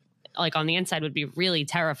I like on the inside would be really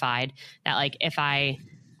terrified that like if I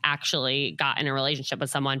actually got in a relationship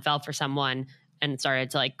with someone, fell for someone, and started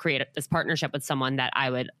to like create this partnership with someone that I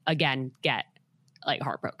would again get like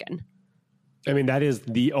heartbroken. I mean, that is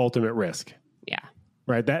the ultimate risk. Yeah.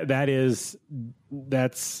 Right. That's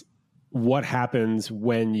what happens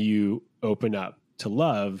when you open up to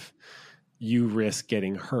love. You risk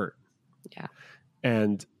getting hurt. Yeah.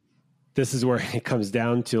 And this is where it comes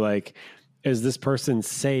down to like, is this person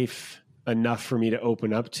safe enough for me to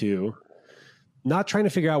open up to? Not trying to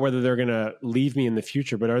figure out whether they're going to leave me in the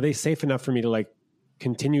future, but are they safe enough for me to like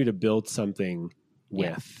continue to build something with?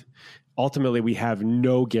 Yeah. Ultimately, we have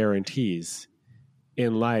no guarantees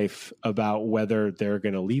in life about whether they're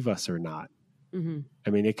going to leave us or not. Mm-hmm. I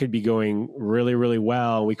mean, it could be going really, really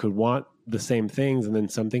well. We could want the same things and then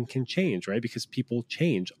something can change, right? Because people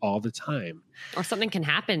change all the time. Or something can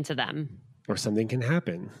happen to them. Or something can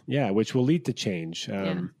happen. Yeah, which will lead to change.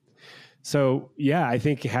 So yeah, I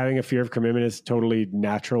think having a fear of commitment is totally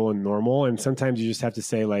natural and normal. And sometimes you just have to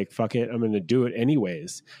say like, fuck it, I'm going to do it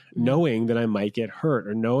anyways, knowing that I might get hurt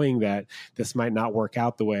or knowing that this might not work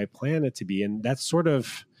out the way I plan it to be. And that's sort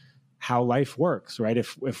of how life works, right?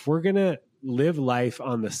 If we're going to live life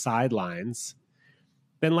on the sidelines,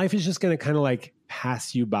 then life is just going to kind of like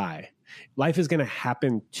pass you by. Life is going to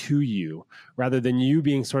happen to you rather than you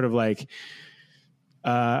being sort of like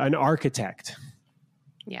an architect.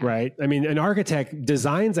 Yeah. Right. I mean, an architect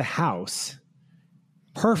designs a house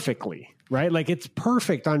perfectly, right? Like it's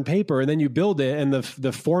perfect on paper and then you build it and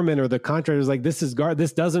the foreman or the contractor is like, this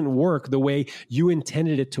doesn't work the way you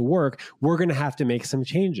intended it to work. We're going to have to make some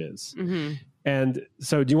changes. Mm-hmm. And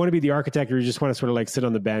so do you want to be the architect or you just want to sort of like sit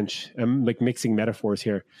on the bench? I'm like mixing metaphors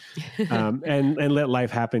here and let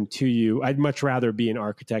life happen to you. I'd much rather be an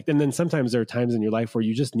architect. And then sometimes there are times in your life where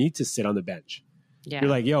you just need to sit on the bench. Yeah.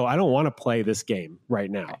 You're like, yo, I don't want to play this game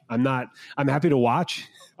right now. I'm happy to watch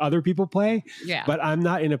other people play, but I'm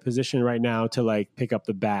not in a position right now to like pick up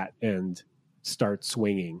the bat and start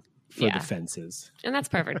swinging for the fences. And that's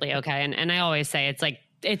perfectly okay. And I always say it's like,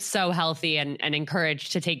 it's so healthy and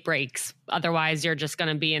encouraged to take breaks. Otherwise you're just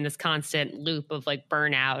going to be in this constant loop of like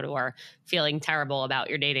burnout or feeling terrible about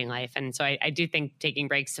your dating life. And so I do think taking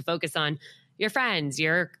breaks to focus on your friends,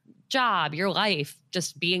 your job, your life,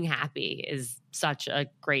 just being happy is such a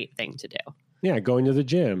great thing to do. Yeah, going to the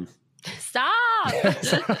gym. Stop!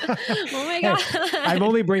 Oh my God. I'm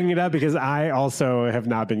only bringing it up because I also have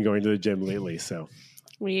not been going to the gym lately. So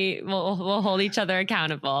we'll hold each other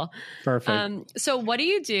accountable. Perfect. So what do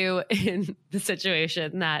you do in the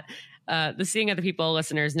situation that the Seeing Other People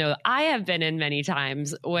listeners know I have been in many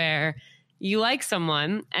times where you like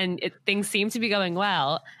someone and things seem to be going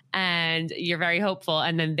well and you're very hopeful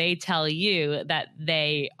and then they tell you that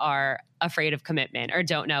they are afraid of commitment or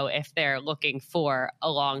don't know if they're looking for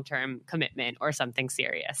a long-term commitment or something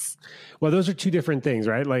serious? Well, those are two different things,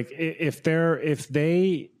 right? Like if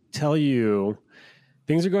they tell you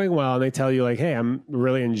things are going well and they tell you like, hey, I'm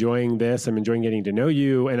really enjoying this. I'm enjoying getting to know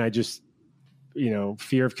you. And I just,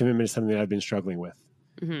 fear of commitment is something that I've been struggling with.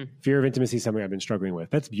 Mm-hmm. Fear of intimacy is something I've been struggling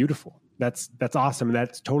with. That's beautiful. That's awesome. And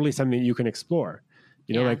that's totally something that you can explore.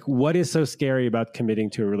 Like what is so scary about committing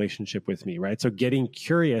to a relationship with me, right? So getting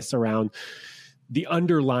curious around the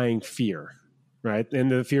underlying fear, right?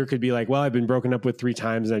 And the fear could be like, well, I've been broken up with 3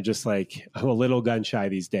 times and I'm a little gun shy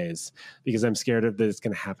these days because I'm scared that it's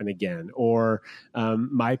going to happen again. Or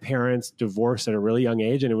my parents divorced at a really young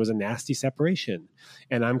age and it was a nasty separation.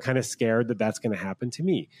 And I'm kind of scared that that's going to happen to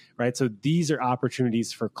me, right? So these are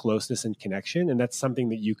opportunities for closeness and connection. And that's something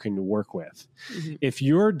that you can work with. Mm-hmm. If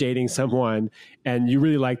you're dating someone and you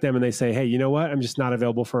really like them and they say, hey, you know what? I'm just not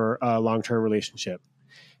available for a long-term relationship.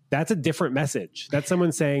 That's a different message. That's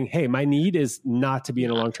someone saying, hey, my need is not to be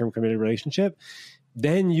in a long-term committed relationship.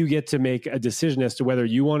 Then you get to make a decision as to whether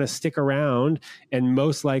you want to stick around and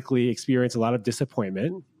most likely experience a lot of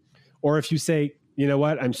disappointment. Or if you say, you know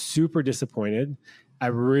what, I'm super disappointed. I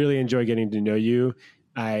really enjoy getting to know you.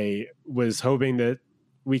 I was hoping that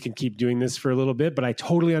we can keep doing this for a little bit, but I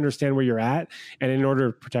totally understand where you're at. And in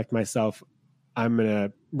order to protect myself, I'm going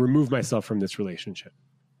to remove myself from this relationship.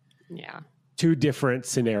 Yeah. 2 different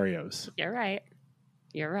scenarios. You're right.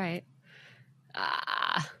 Yeah.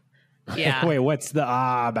 Wait, what's the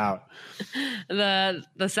about?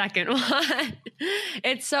 The second one.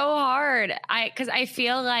 It's so hard. Because I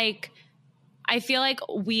feel like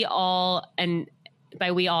we all, and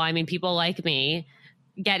by we all, I mean people like me,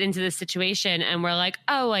 get into this situation and we're like,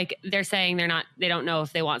 oh, like they're saying they don't know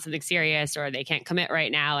if they want something serious or they can't commit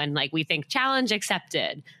right now. And like we think challenge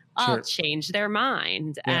accepted. I'll change their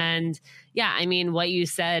mind. Yeah. And yeah, I mean, what you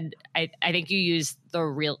said, I think you used the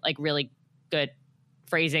really good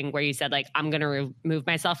phrasing where you said like, I'm going to remove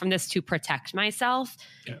myself from this to protect myself.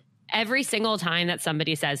 Yeah. Every single time that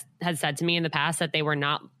somebody has said to me in the past that they were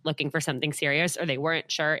not looking for something serious or they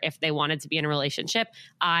weren't sure if they wanted to be in a relationship,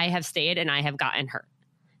 I have stayed and I have gotten hurt.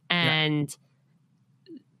 And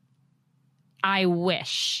I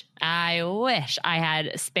wish I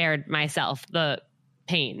had spared myself the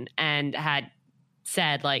pain and had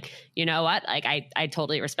said like, you know what, like I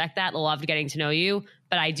totally respect that. Loved getting to know you,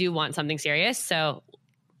 but I do want something serious. So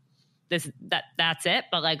that's it.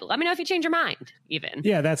 But like, let me know if you change your mind even.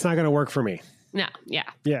 Yeah. That's not going to work for me. No. Yeah.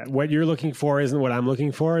 Yeah. What you're looking for isn't what I'm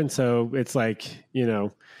looking for. And so it's like,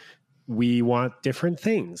 we want different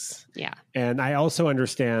things. Yeah. And I also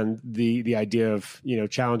understand the idea of,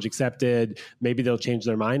 challenge accepted. Maybe they'll change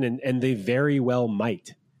their mind and they very well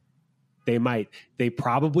might. They might. They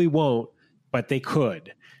probably won't, but they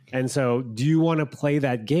could. And so do you want to play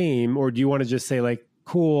that game or do you want to just say like,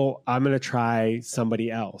 cool, I'm going to try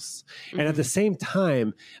somebody else? Mm-hmm. And at the same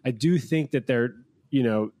time, I do think that they're,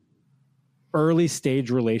 early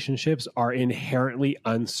stage relationships are inherently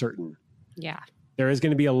uncertain. Yeah. There is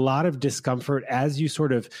going to be a lot of discomfort as you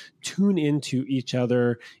sort of tune into each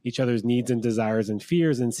other's needs and desires and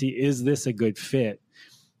fears and see, is this a good fit?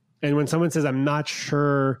 And when someone says, I'm not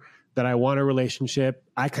sure that I want a relationship,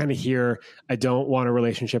 I kind of hear, I don't want a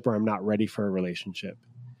relationship or I'm not ready for a relationship.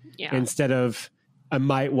 Yeah. Instead of, I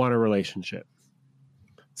might want a relationship.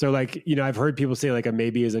 So like, I've heard people say like a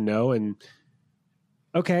maybe is a no, and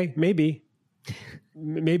okay, maybe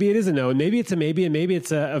it is a no, and maybe it's a maybe, and maybe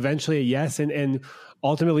it's eventually a yes. And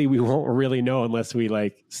ultimately we won't really know unless we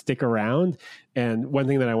like stick around. And one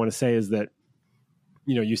thing that I want to say is that,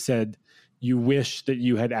 you said you wish that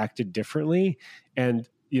you had acted differently, and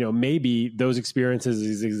maybe those experiences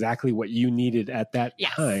is exactly what you needed at that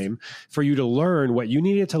time for you to learn what you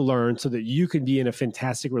needed to learn so that you could be in a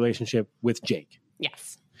fantastic relationship with Jake.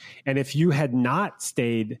 Yes. And if you had not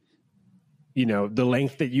stayed, the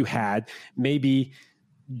length that you had, maybe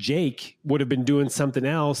Jake would have been doing something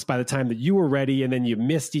else by the time that you were ready, and then you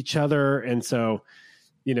missed each other. And so,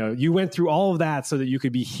 you went through all of that so that you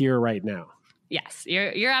could be here right now. Yes,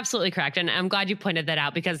 you're absolutely correct. And I'm glad you pointed that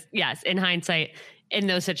out because yes, in hindsight, in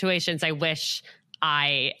those situations, I wish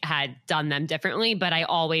I had done them differently, but I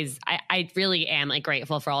really am like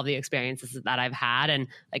grateful for all the experiences that I've had. And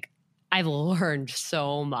like, I've learned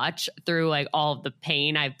so much through like all of the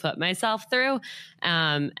pain I've put myself through.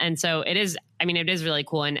 And so it is really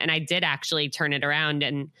cool. And I did actually turn it around,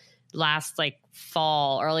 and last like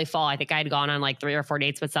early fall, I think I had gone on like 3 or 4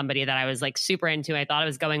 dates with somebody that I was like super into. I thought it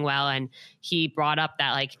was going well. And he brought up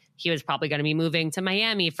that like he was probably going to be moving to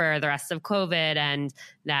Miami for the rest of COVID, and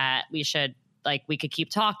that we could keep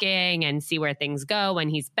talking and see where things go when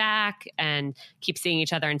he's back and keep seeing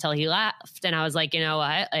each other until he left. And I was like, you know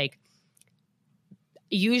what? Like,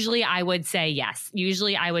 usually I would say yes.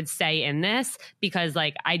 Usually I would stay in this because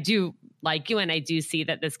like I do like you and I do see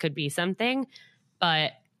that this could be something,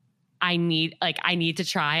 but I need to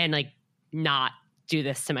try and like not do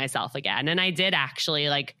this to myself again. And I did actually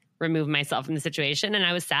like remove myself from the situation, and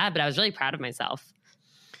I was sad, but I was really proud of myself.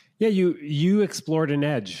 Yeah, you explored an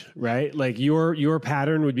edge, right? Like your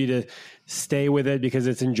pattern would be to stay with it because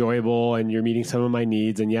it's enjoyable and you're meeting some of my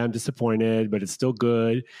needs, and yeah, I'm disappointed, but it's still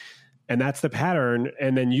good. And that's the pattern.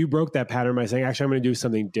 And then you broke that pattern by saying, actually, I'm going to do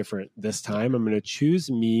something different this time. I'm going to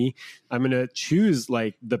choose me. I'm going to choose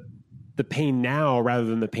like the pain now rather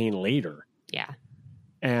than the pain later. Yeah.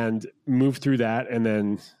 And move through that and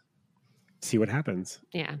then see what happens.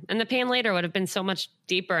 Yeah. And the pain later would have been so much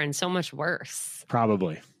deeper and so much worse.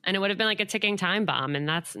 Probably. And it would have been like a ticking time bomb. And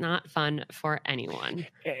that's not fun for anyone.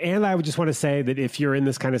 And I would just want to say that if you're in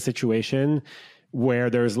this kind of situation where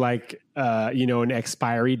there's like, an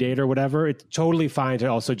expiry date or whatever, it's totally fine to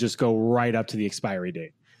also just go right up to the expiry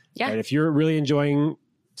date. Yeah. Right? If you're really enjoying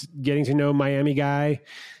getting to know Miami Guy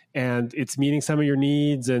and it's meeting some of your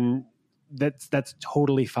needs, and that's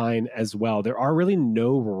totally fine as well. There are really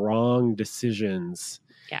no wrong decisions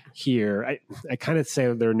here. I kind of say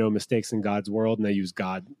that there are no mistakes in God's world, and I use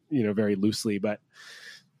God, very loosely, but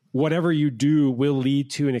whatever you do will lead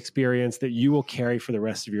to an experience that you will carry for the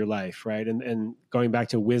rest of your life, right? And going back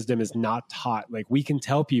to wisdom is not taught. Like we can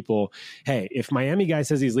tell people, hey, if Miami Guy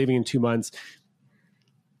says he's leaving in 2 months,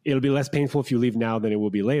 it'll be less painful if you leave now than it will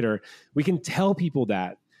be later. We can tell people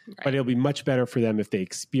that. Right. But it'll be much better for them if they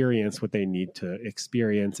experience what they need to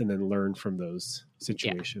experience and then learn from those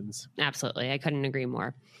situations. Yeah, absolutely. I couldn't agree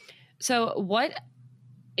more. So what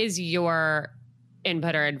is your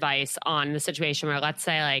input or advice on the situation where, let's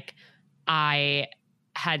say, like I've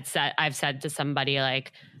said to somebody,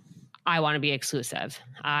 like, I want to be exclusive.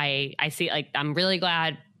 I see, like, I'm really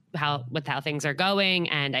glad with how things are going.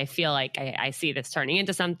 And I feel like I see this turning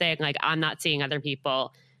into something. Like, I'm not seeing other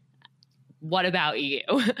people. What about you?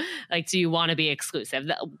 Like, do you want to be exclusive?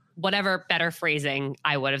 Whatever better phrasing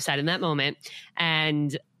I would have said in that moment.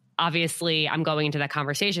 And obviously I'm going into that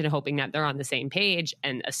conversation hoping that they're on the same page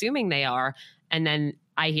and assuming they are. And then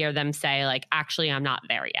I hear them say, like, actually, I'm not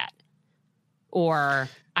there yet. Or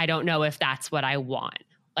I don't know if that's what I want.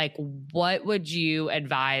 Like, what would you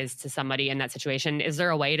advise to somebody in that situation? Is there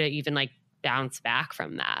a way to even like bounce back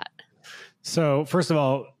from that? So first of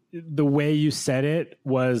all, the way you said it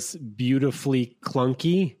was beautifully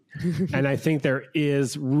clunky. And I think there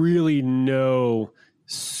is really no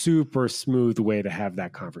super smooth way to have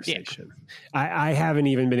that conversation. Yeah. I haven't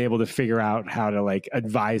even been able to figure out how to like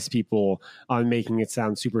advise people on making it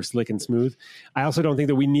sound super slick and smooth. I also don't think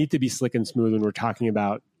that we need to be slick and smooth when we're talking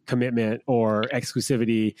about commitment or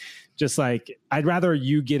exclusivity. Just like, I'd rather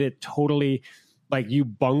you get it totally, like you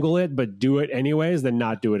bungle it, but do it anyways than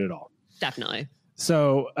not do it at all. Definitely.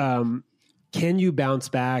 So, can you bounce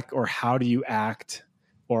back, or how do you act,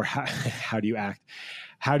 or how do you act?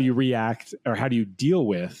 How do you react, or how do you deal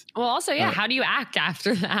with? Well, also, how do you act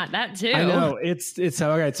after that? That too. I know it's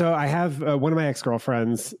okay. So I have one of my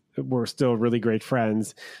ex-girlfriends. We're still really great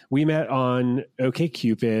friends. We met on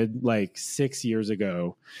OkCupid like 6 years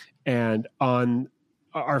ago, and on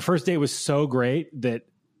our first date was so great that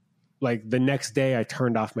like the next day I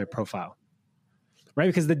turned off my profile. Right?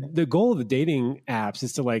 Because the goal of the dating apps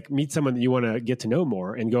is to like meet someone that you want to get to know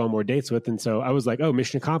more and go on more dates with. And so I was like, oh,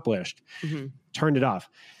 mission accomplished. Mm-hmm. Turned it off.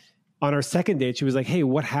 On our second date, she was like, hey,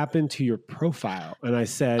 what happened to your profile? And I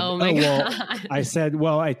said,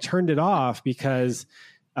 well, I turned it off because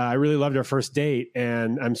I really loved our first date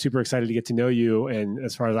and I'm super excited to get to know you. And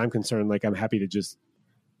as far as I'm concerned, like, I'm happy to just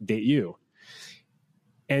date you.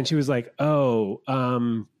 And she was like,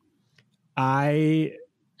 I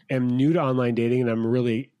am new to online dating and I'm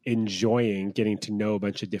really enjoying getting to know a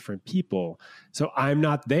bunch of different people. So I'm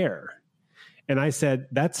not there. And I said,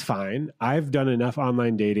 that's fine. I've done enough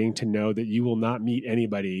online dating to know that you will not meet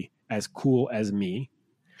anybody as cool as me.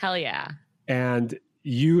 Hell yeah. And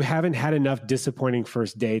you haven't had enough disappointing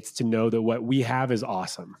first dates to know that what we have is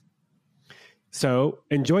awesome. So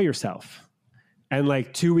enjoy yourself. And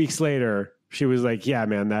like 2 weeks later, she was like, yeah,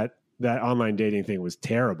 man, that online dating thing was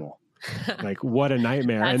terrible. Like, what a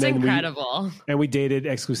nightmare. That's incredible. We dated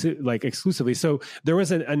exclusively. So there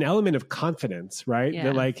was an element of confidence, right? Yeah.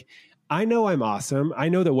 That like, I know I'm awesome. I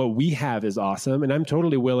know that what we have is awesome. And I'm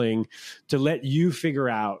totally willing to let you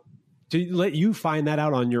find that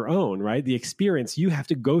out on your own, right? The experience, you have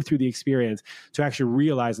to go through the experience to actually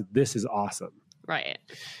realize that this is awesome. Right.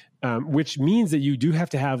 Which means that you do have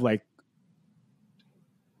to have like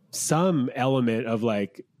some element of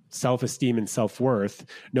like self-esteem and self-worth,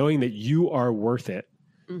 knowing that you are worth it,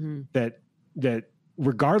 mm-hmm. that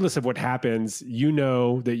regardless of what happens, you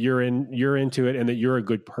know that you're into it and that you're a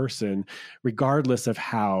good person, regardless of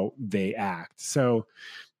how they act. So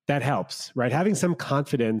that helps, right? Having some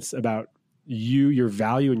confidence about you, your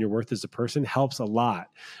value and your worth as a person helps a lot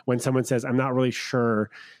when someone says, I'm not really sure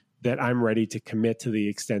that I'm ready to commit to the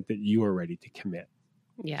extent that you are ready to commit.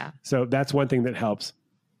 Yeah. So that's one thing that helps.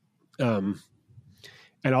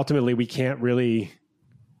 And ultimately we can't,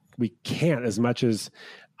 as much as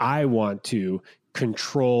I want to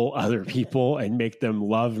control other people and make them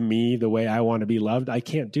love me the way I want to be loved. I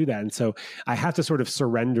can't do that. And so I have to sort of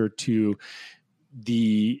surrender to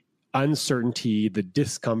the uncertainty, the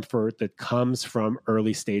discomfort that comes from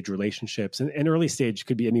early stage relationships. And early stage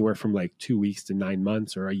could be anywhere from like 2 weeks to 9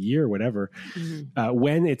 months or a year, whatever,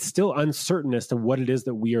 when it's still uncertain as to what it is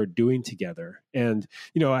that we are doing together. And,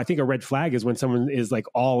 I think a red flag is when someone is like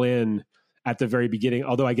all in at the very beginning,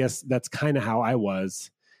 although I guess that's kind of how I was,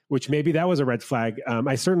 which maybe that was a red flag.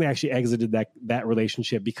 I certainly actually exited that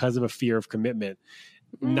relationship because of a fear of commitment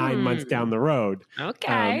 9 months down the road.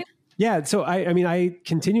 Okay. Yeah. So I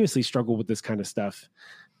continuously struggle with this kind of stuff.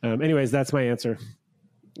 Anyways, that's my answer.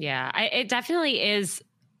 Yeah, it definitely is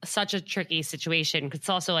such a tricky situation. It's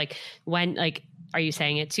also like are you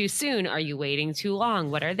saying it too soon? Are you waiting too long?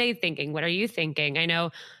 What are they thinking? What are you thinking? I know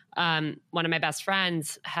one of my best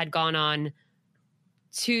friends had gone on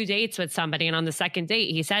 2 dates with somebody. And on the second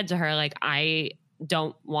date, he said to her, like, I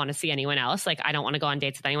don't want to see anyone else. Like, I don't want to go on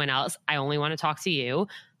dates with anyone else. I only want to talk to you.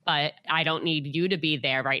 But I don't need you to be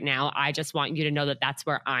there right now. I just want you to know that that's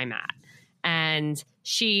where I'm at. And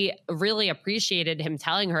she really appreciated him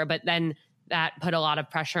telling her, but then that put a lot of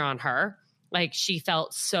pressure on her. Like, she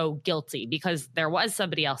felt so guilty because there was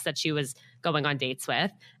somebody else that she was going on dates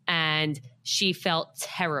with, and she felt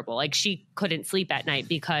terrible. Like, she couldn't sleep at night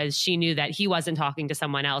because she knew that he wasn't talking to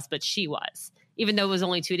someone else, but she was, even though it was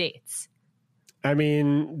only 2 dates. I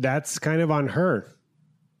mean, that's kind of on her.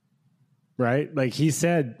 Right? Like he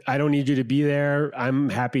said, I don't need you to be there. I'm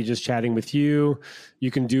happy just chatting with you. You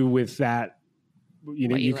can do with that,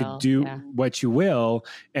 you could do what you will.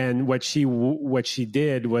 And what she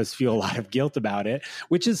did was feel a lot of guilt about it,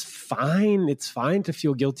 which is fine. It's fine to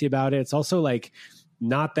feel guilty about it. It's also like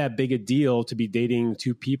not that big a deal to be dating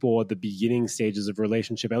two people at the beginning stages of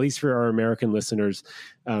relationship. At least for our American listeners,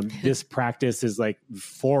 this practice is like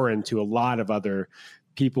foreign to a lot of other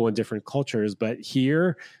people in different cultures. But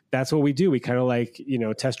here, that's what we do. We kind of like,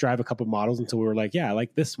 test drive a couple models until we were like, yeah, I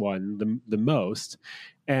like this one the most.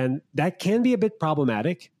 And that can be a bit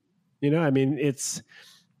problematic. We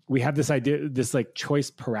have this idea, this like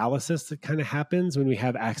choice paralysis that kind of happens when we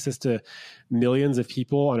have access to millions of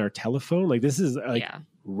people on our telephone. Like this is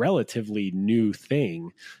relatively new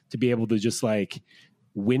thing to be able to just like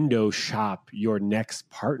window shop your next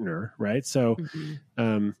partner. Right. So,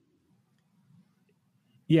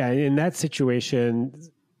 in that situation,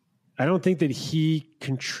 I don't think that he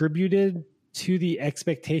contributed to the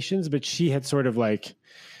expectations, but she had sort of like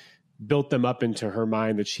built them up into her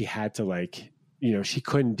mind that she had to like, she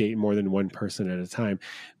couldn't date more than one person at a time.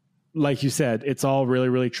 Like you said, it's all really,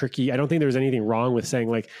 really tricky. I don't think there's anything wrong with saying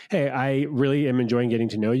like, hey, I really am enjoying getting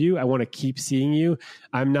to know you. I want to keep seeing you.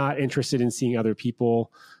 I'm not interested in seeing other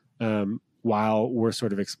people while we're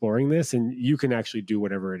sort of exploring this. And you can actually do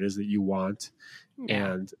whatever it is that you want.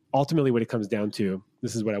 Yeah. And ultimately what it comes down to,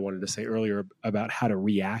 this is what I wanted to say earlier about how to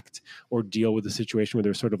react or deal with a situation where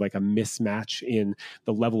there's sort of like a mismatch in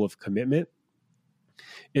the level of commitment,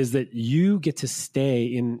 is that you get to stay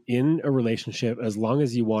in a relationship as long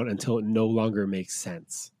as you want until it no longer makes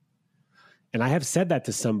sense. And I have said that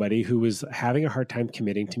to somebody who was having a hard time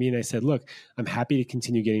committing to me. And I said, look, I'm happy to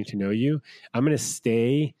continue getting to know you. I'm going to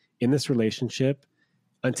stay in this relationship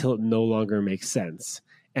until it no longer makes sense.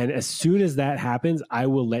 And as soon as that happens, I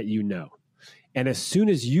will let you know. And as soon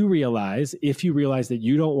as you realize, if you realize that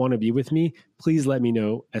you don't want to be with me, please let me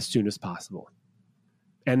know as soon as possible.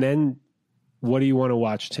 And then what do you want to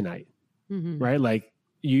watch tonight? Right? Like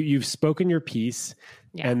you've spoken your piece,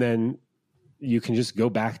 and then you can just go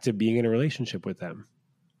back to being in a relationship with them.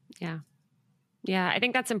 Yeah. Yeah. I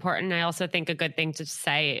think that's important. I also think a good thing to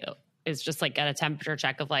say is just like get a temperature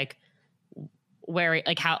check of like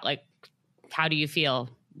how do you feel?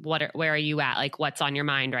 Where are you at? Like what's on your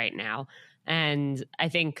mind right now? And I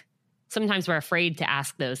think sometimes we're afraid to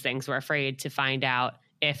ask those things. We're afraid to find out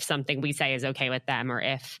if something we say is okay with them, or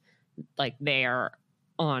if like they are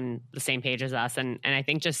on the same page as us. And I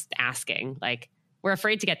think just asking, like, we're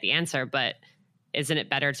afraid to get the answer, but isn't it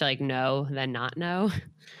better to like know than not know?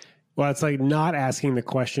 Well, it's like not asking the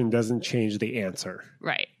question doesn't change the answer.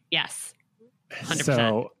 Right. Yes. 100%.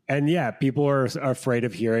 So, and people are afraid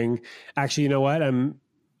of hearing, actually, you know what? I'm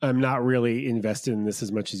not really invested in this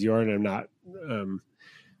as much as you are, and I'm not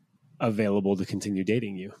available to continue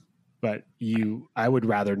dating you. But I would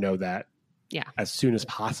rather know that as soon as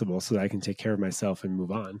possible so that I can take care of myself and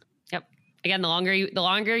move on. Yep. Again, the longer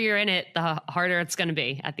you're in it, the harder it's going to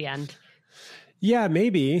be at the end. Yeah,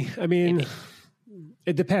 maybe. I mean,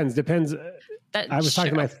 it depends. I was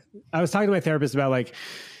talking to my therapist about like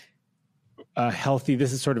healthy,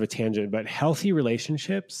 this is sort of a tangent, but healthy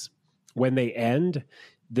relationships, when they end,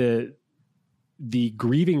 the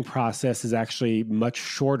grieving process is actually much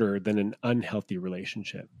shorter than an unhealthy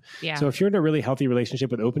relationship. Yeah. So if you're in a really healthy relationship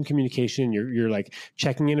with open communication, you're like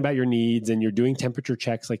checking in about your needs and you're doing temperature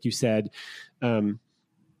checks, like you said,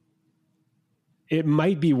 it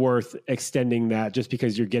might be worth extending that just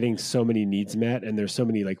because you're getting so many needs met and there's so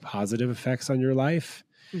many like positive effects on your life.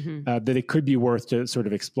 That it could be worth to sort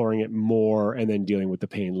of exploring it more and then dealing with the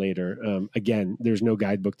pain later. Again, there's no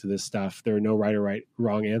guidebook to this stuff. There are no right or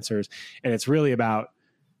wrong answers. And it's really about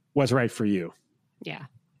what's right for you. Yeah.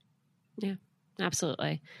 Yeah,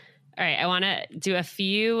 absolutely. All right. I want to do a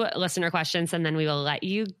few listener questions and then we will let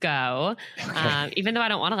you go. Okay. Even though I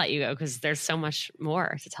don't want to let you go because there's so much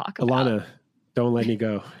more to talk about. Alana, don't let me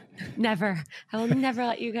go. Never. I will never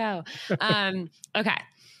let you go. Okay.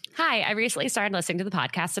 Hi, I recently started listening to the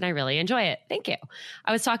podcast and I really enjoy it. Thank you.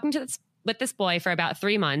 I was talking with this boy for about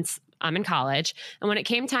 3 months. I'm in college. And when it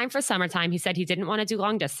came time for summertime, he said he didn't want to do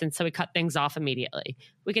long distance, so we cut things off immediately.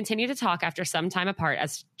 We continued to talk after some time apart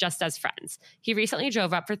as friends. He recently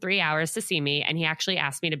drove up for 3 hours to see me, and he actually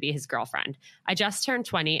asked me to be his girlfriend. I just turned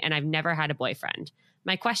 20 and I've never had a boyfriend.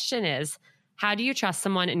 My question is, how do you trust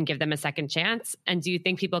someone and give them a second chance? And do you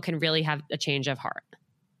think people can really have a change of heart?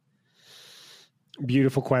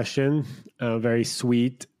 Beautiful question. Very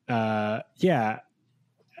sweet. Yeah.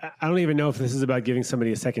 I don't even know if this is about giving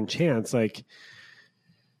somebody a second chance. Like,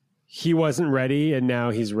 he wasn't ready and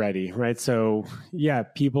now he's ready, right? So yeah,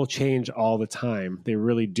 people change all the time. They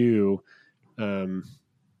really do.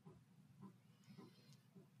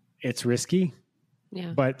 It's risky,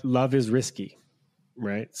 but love is risky,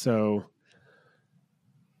 right? So,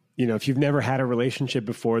 if you've never had a relationship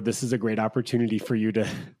before, this is a great opportunity for you to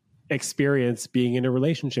experience being in a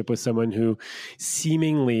relationship with someone who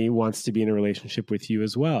seemingly wants to be in a relationship with you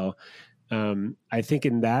as well. I think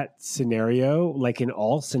in that scenario, like in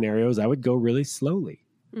all scenarios, I would go really slowly.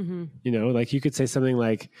 Like you could say something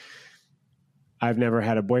like, I've never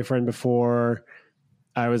had a boyfriend before.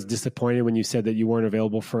 I was disappointed when you said that you weren't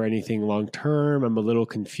available for anything long-term. I'm a little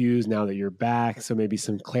confused now that you're back. So maybe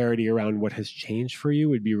some clarity around what has changed for you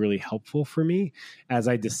would be really helpful for me as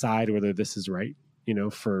I decide whether this is right,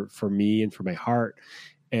 for me and for my heart.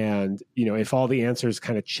 And, if all the answers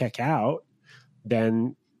kind of check out,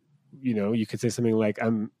 then, you could say something like, I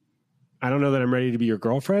don't know that I'm ready to be your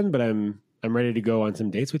girlfriend, but I'm ready to go on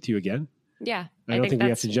some dates with you again. Yeah. I don't think we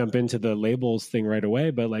have to jump into the labels thing right away,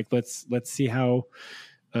 but like, let's see how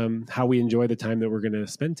we enjoy the time that we're going to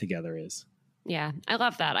spend together is. Yeah. I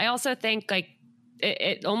love that. I also think like,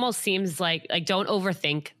 it almost seems like don't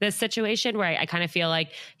overthink this situation where I kind of feel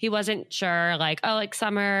like he wasn't sure, like, oh, like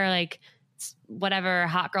summer, like whatever,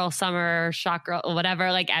 hot girl summer, shock girl,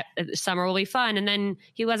 whatever, like summer will be fun. And then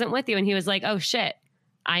he wasn't with you and he was like, oh shit,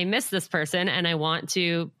 I miss this person and I want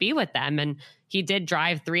to be with them. And he did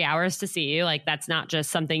drive 3 hours to see you. Like that's not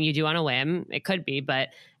just something you do on a whim. It could be, but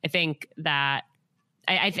I think that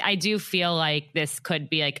I do feel like this could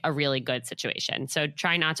be like a really good situation. So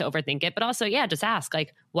try not to overthink it, but also, just ask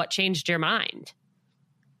like, what changed your mind?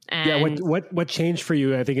 And what changed for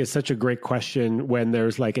you, I think, is such a great question when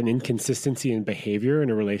there's like an inconsistency in behavior in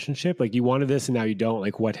a relationship. Like you wanted this and now you don't.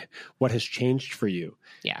 Like what has changed for you?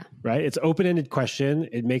 Yeah. Right. It's open-ended question.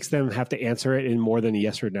 It makes them have to answer it in more than a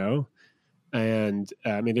yes or no. And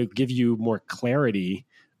it'll give you more clarity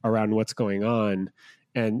around what's going on.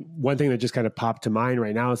 And one thing that just kind of popped to mind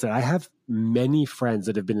right now is that I have many friends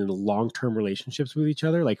that have been in long-term relationships with each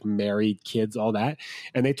other, like married, kids, all that.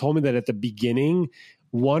 And they told me that at the beginning,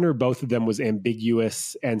 one or both of them was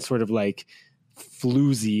ambiguous and sort of like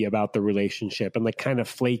floozy about the relationship and like kind of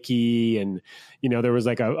flaky. And, there was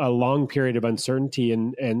like a long period of uncertainty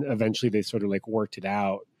and eventually they sort of like worked it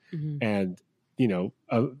out. And,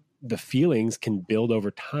 the feelings can build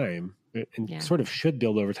over time. And sort of should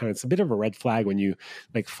build over time. It's a bit of a red flag when you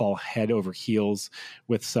like fall head over heels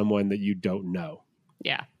with someone that you don't know.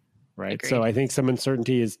 Yeah. Right. Agreed. So I think some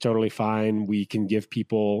uncertainty is totally fine. We can give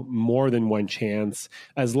people more than one chance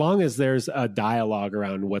as long as there's a dialogue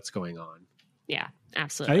around what's going on. Yeah,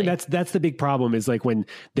 absolutely. I think that's the big problem is like when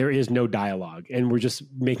there is no dialogue and we're just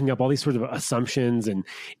making up all these sorts of assumptions and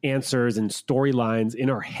answers and storylines in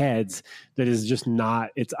our heads that is just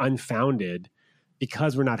it's unfounded.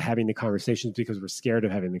 Because we're not having the conversations, because we're scared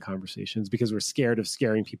of having the conversations, because we're scared of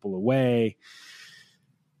scaring people away.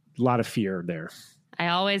 A lot of fear there. I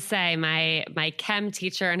always say my chem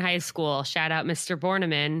teacher in high school, shout out Mr.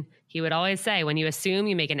 Borneman, he would always say, when you assume,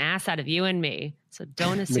 you make an ass out of you and me. So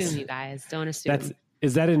don't assume, you guys. Don't assume.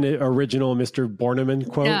 Is that an original Mr. Borneman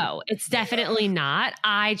quote? No, it's definitely not.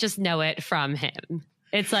 I just know it from him.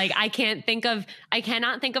 It's like I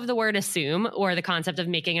cannot think of the word assume or the concept of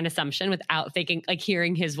making an assumption without thinking, like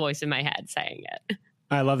hearing his voice in my head saying it.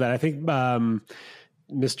 I love that. I think Mr.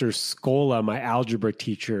 Scola, my algebra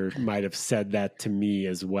teacher, might have said that to me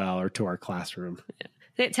as well, or to our classroom.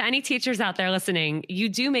 To any teachers out there listening, you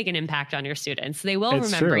do make an impact on your students. They will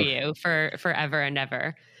remember you for forever and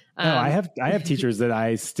ever. No, I have teachers that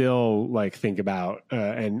I still like think about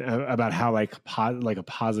and about how like a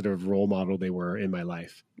positive role model they were in my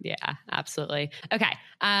life. Yeah, absolutely. Okay.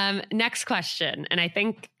 Next question. And I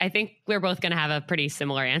think we're both going to have a pretty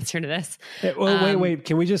similar answer to this. Wait.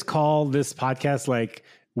 Can we just call this podcast like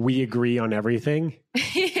we agree on everything?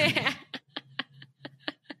 Yeah.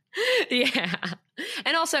 Yeah.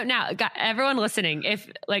 And also now, everyone listening,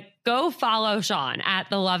 go follow Sean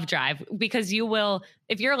at The Love Drive, because you will,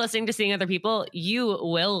 if you're listening to Seeing Other People, you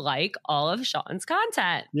will like all of Sean's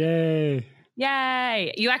content. Yay.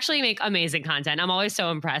 You actually make amazing content. I'm always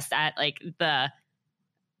so impressed at like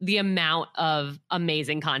the amount of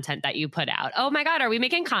amazing content that you put out. Oh my God, are we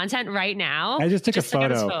making content right now? I just took a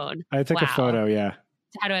photo. I took a photo, yeah.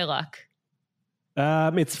 How do I look?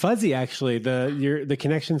 It's fuzzy actually. The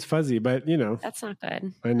connection's fuzzy, but you know. That's not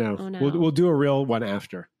good. I know. Oh, no. We'll do a real one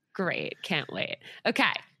after. Great. Can't wait.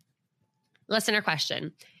 Okay. Listener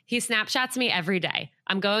question. He Snapchats me every day.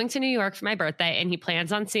 I'm going to New York for my birthday and he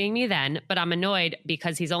plans on seeing me then, but I'm annoyed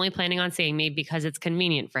because he's only planning on seeing me because it's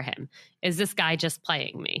convenient for him. Is this guy just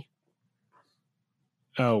playing me?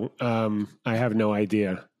 Oh, I have no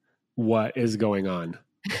idea what is going on.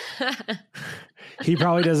 He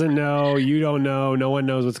probably doesn't know. You don't know. No one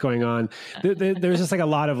knows what's going on. There's just like a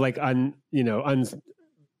lot of like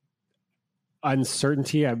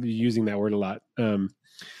uncertainty. I'm using that word a lot.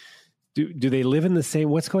 Do they live in the same?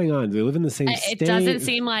 What's going on? Do they live in the same state? It doesn't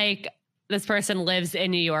seem like this person lives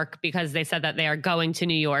in New York, because they said that they are going to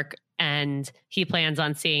New York and he plans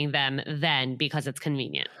on seeing them then because it's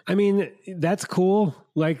convenient. I mean, that's cool.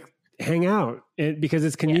 Like, hang out because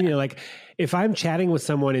it's convenient. Yeah. Like if I'm chatting with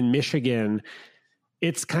someone in Michigan,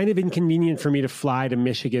 it's kind of inconvenient for me to fly to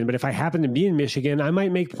Michigan, but if I happen to be in Michigan, I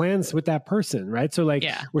might make plans with that person, right? So like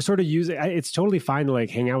we're sort of it's totally fine to like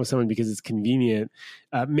hang out with someone because it's convenient.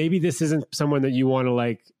 Maybe this isn't someone that you want to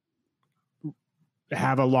like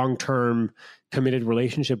have a long-term committed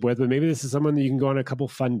relationship with, but maybe this is someone that you can go on a couple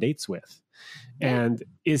fun dates with. Yeah. And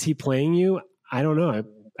is he playing you? I don't know.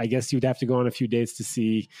 I guess you'd have to go on a few dates to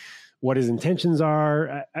see what his intentions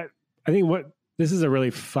are. I think this is a really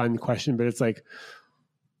fun question, but it's like,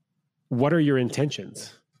 what are your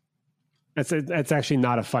intentions? That's actually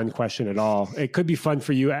not a fun question at all. It could be fun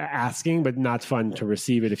for you asking, but not fun to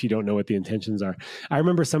receive it if you don't know what the intentions are. I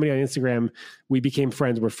remember somebody on Instagram, we became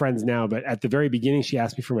friends. We're friends now, but at the very beginning, she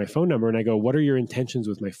asked me for my phone number and I go, what are your intentions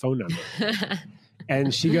with my phone number?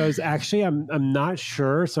 And she goes, actually, I'm not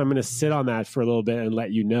sure. So I'm going to sit on that for a little bit and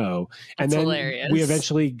let you know. And That's then hilarious. We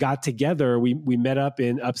eventually got together. We met up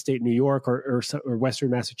in upstate New York or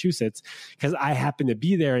Western Massachusetts because I happened to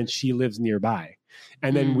be there and she lives nearby.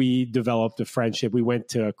 And then we developed a friendship. We went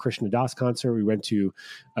to a Krishna Das concert. We went to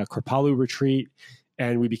a Kripalu retreat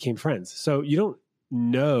and we became friends. So you don't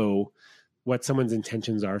know what someone's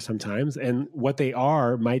intentions are sometimes, and what they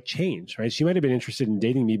are might change, right? She might have been interested in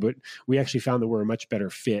dating me, but we actually found that we're a much better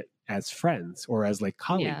fit as friends or as like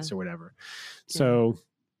colleagues or whatever. So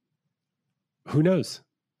who knows?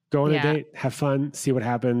 Go on a date, have fun, see what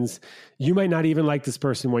happens. You might not even like this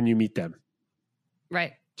person when you meet them.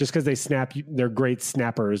 Right. Just because they're great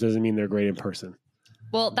snappers doesn't mean they're great in person.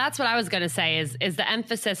 Well, that's what I was going to say is the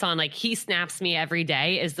emphasis on like, he snaps me every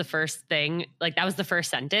day is the first thing. Like that was the first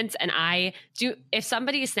sentence. And if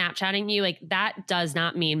somebody is Snapchatting you, like that does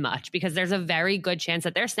not mean much because there's a very good chance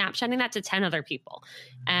that they're Snapchatting that to 10 other people.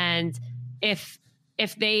 And if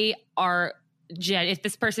this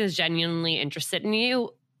person is genuinely interested in you,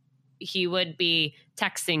 he would be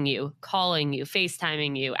texting you, calling you,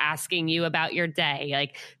 FaceTiming you, asking you about your day,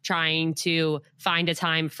 like trying to find a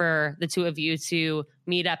time for the two of you to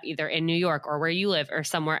meet up either in New York or where you live or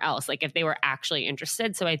somewhere else, like if they were actually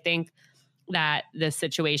interested. So I think that this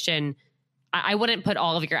situation, I wouldn't put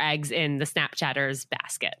all of your eggs in the Snapchatter's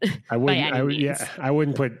basket. I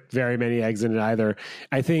wouldn't put very many eggs in it either.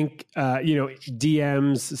 I think,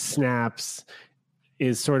 DMs, snaps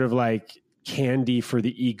is sort of like candy for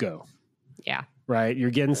the ego. Yeah. Right. You're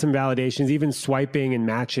getting some validations. Even swiping and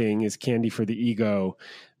matching is candy for the ego.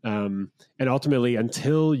 And ultimately,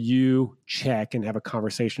 until you check and have a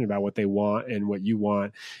conversation about what they want and what you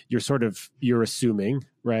want, you're assuming,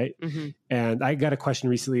 right? Mm-hmm. And I got a question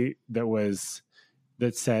recently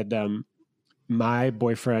that said, my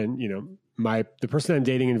boyfriend, the person I'm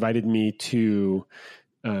dating invited me to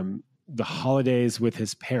the holidays with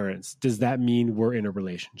his parents, does that mean we're in a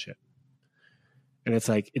relationship? And it's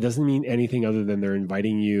like, it doesn't mean anything other than they're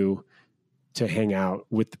inviting you to hang out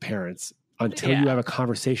with the parents until you have a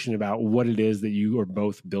conversation about what it is that you are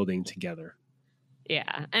both building together.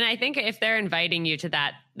 Yeah. And I think if they're inviting you to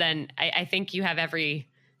that, then I think you have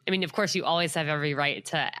of course you always have every right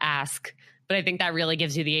to ask, but I think that really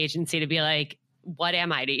gives you the agency to be like, what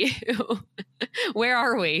am I to you? Where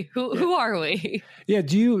are we? Who are we? Yeah.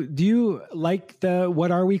 Do you like the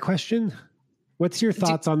what are we question? What's your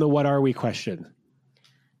thoughts on the what are we question?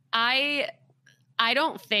 I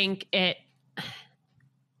don't think it's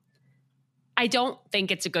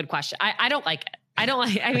a good question. I don't like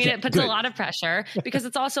it. It puts a lot of pressure because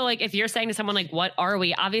it's also like, if you're saying to someone like, what are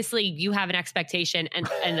we? Obviously you have an expectation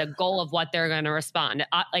and a goal of what they're going to respond.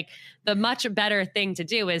 Like the much better thing to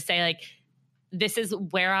do is say like, this is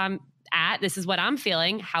where I'm at. This is what I'm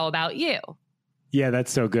feeling. How about you? Yeah,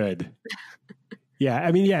 that's so good. Yeah.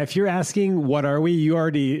 If you're asking what are we, you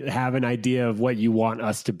already have an idea of what you want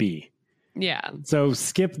us to be. Yeah. So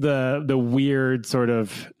skip the weird sort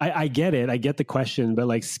of, I get it. I get the question, but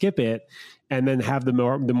like skip it and then have the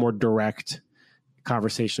more direct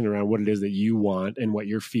conversation around what it is that you want and what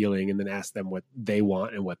you're feeling, and then ask them what they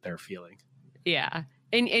want and what they're feeling. Yeah.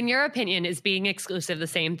 In your opinion, is being exclusive the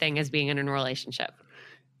same thing as being in a relationship?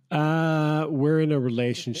 We're in a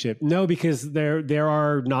relationship. No, because there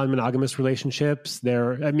are non-monogamous relationships.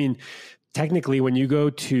 Technically, when you go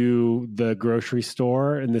to the grocery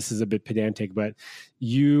store, and this is a bit pedantic, but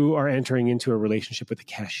you are entering into a relationship with a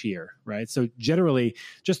cashier, right? So generally,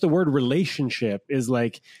 just the word relationship is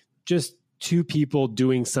like just two people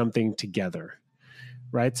doing something together,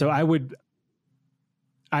 right? So I would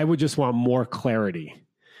just want more clarity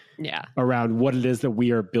around what it is that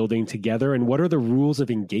we are building together and what are the rules of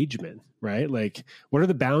engagement, right? Like, what are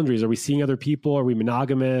the boundaries? Are we seeing other people? Are we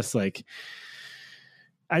monogamous? Like,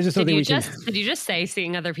 I just don't think we can. Did you just say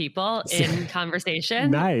seeing other people in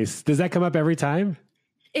conversation? Nice. Does that come up every time?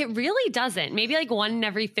 It really doesn't. Maybe like one in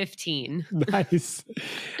every 15. Nice.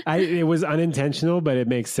 It was unintentional, but it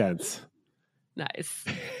makes sense. Nice.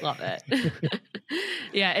 Love it.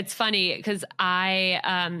 Yeah, it's funny because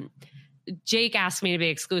Jake asked me to be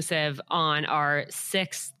exclusive on our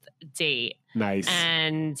 6th date. Nice.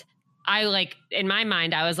 And I in my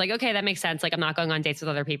mind, I was like, okay, that makes sense. Like, I'm not going on dates with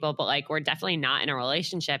other people, but like, we're definitely not in a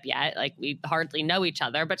relationship yet. Like, we hardly know each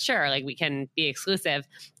other, but sure, like we can be exclusive.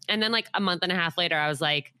 And then like a month and a half later, I was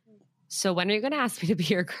like, so when are you going to ask me to be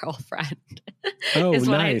your girlfriend? Oh,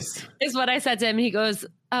 nice. Is what I said to him. He goes,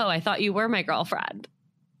 oh, I thought you were my girlfriend.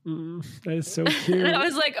 That is so cute. And I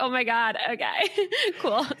was like, oh my God. Okay,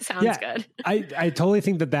 cool. Sounds good. I totally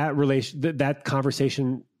think that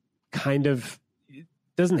conversation kind of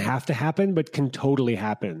doesn't have to happen, but can totally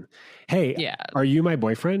happen. Hey, are you my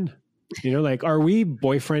boyfriend? Like, are we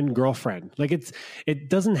boyfriend, girlfriend? Like, it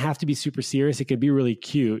doesn't have to be super serious. It could be really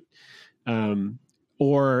cute.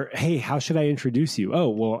 Or, hey, how should I introduce you? Oh,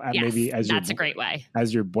 well, maybe that's a great way.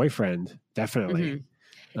 As your boyfriend. Definitely. Mm-hmm.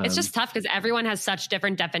 It's just tough because everyone has such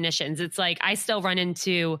different definitions. It's like, I still run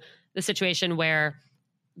into the situation where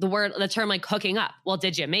the term like hooking up. Well,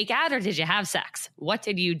 did you make out or did you have sex? What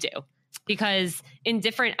did you do? Because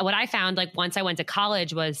what I found, like once I went to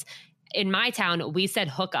college, was in my town, we said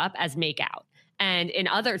hook up as make out. And in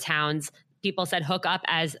other towns, people said hook up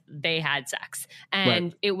as they had sex.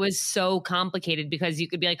 And It was so complicated because you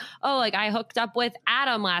could be like, oh, like I hooked up with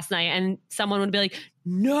Adam last night. And someone would be like,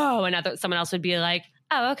 no. And someone else would be like,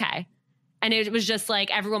 oh, okay. And it was just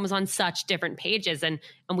like everyone was on such different pages and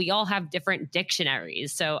we all have different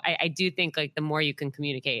dictionaries. So I do think like the more you can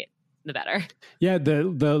communicate, the better. Yeah,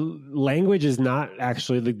 the language is not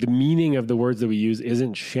actually, like, the meaning of the words that we use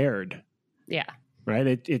isn't shared. Yeah. Right?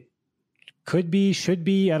 It could be, should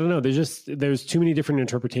be, I don't know. There's too many different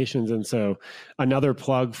interpretations. And so another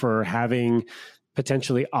plug for having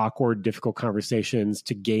potentially awkward, difficult conversations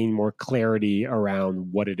to gain more clarity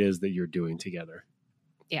around what it is that you're doing together.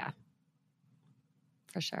 Yeah,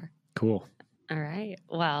 for sure. Cool. All right.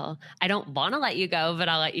 Well, I don't want to let you go, but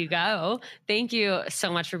I'll let you go. Thank you so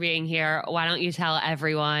much for being here. Why don't you tell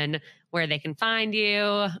everyone where they can find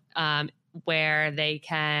you, where they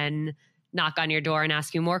can knock on your door and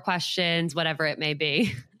ask you more questions, whatever it may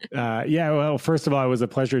be. Well, first of all, it was a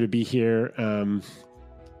pleasure to be here.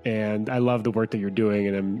 And I love the work that you're doing.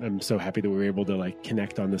 And I'm so happy that we were able to like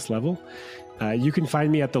connect on this level. You can find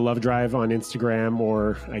me at The Love Drive on Instagram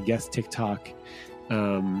or I guess TikTok.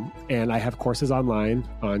 And I have courses online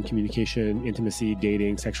on communication, intimacy,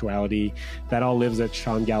 dating, sexuality. That all lives at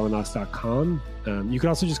SeanGalanos.com. You can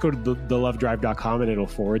also just go to thelovedrive.com and it'll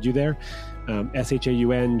forward you there.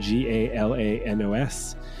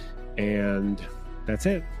 SeanGalanos. And that's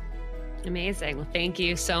it. Amazing. Well, thank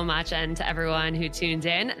you so much. And to everyone who tuned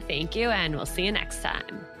in, thank you. And we'll see you next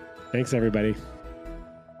time. Thanks, everybody.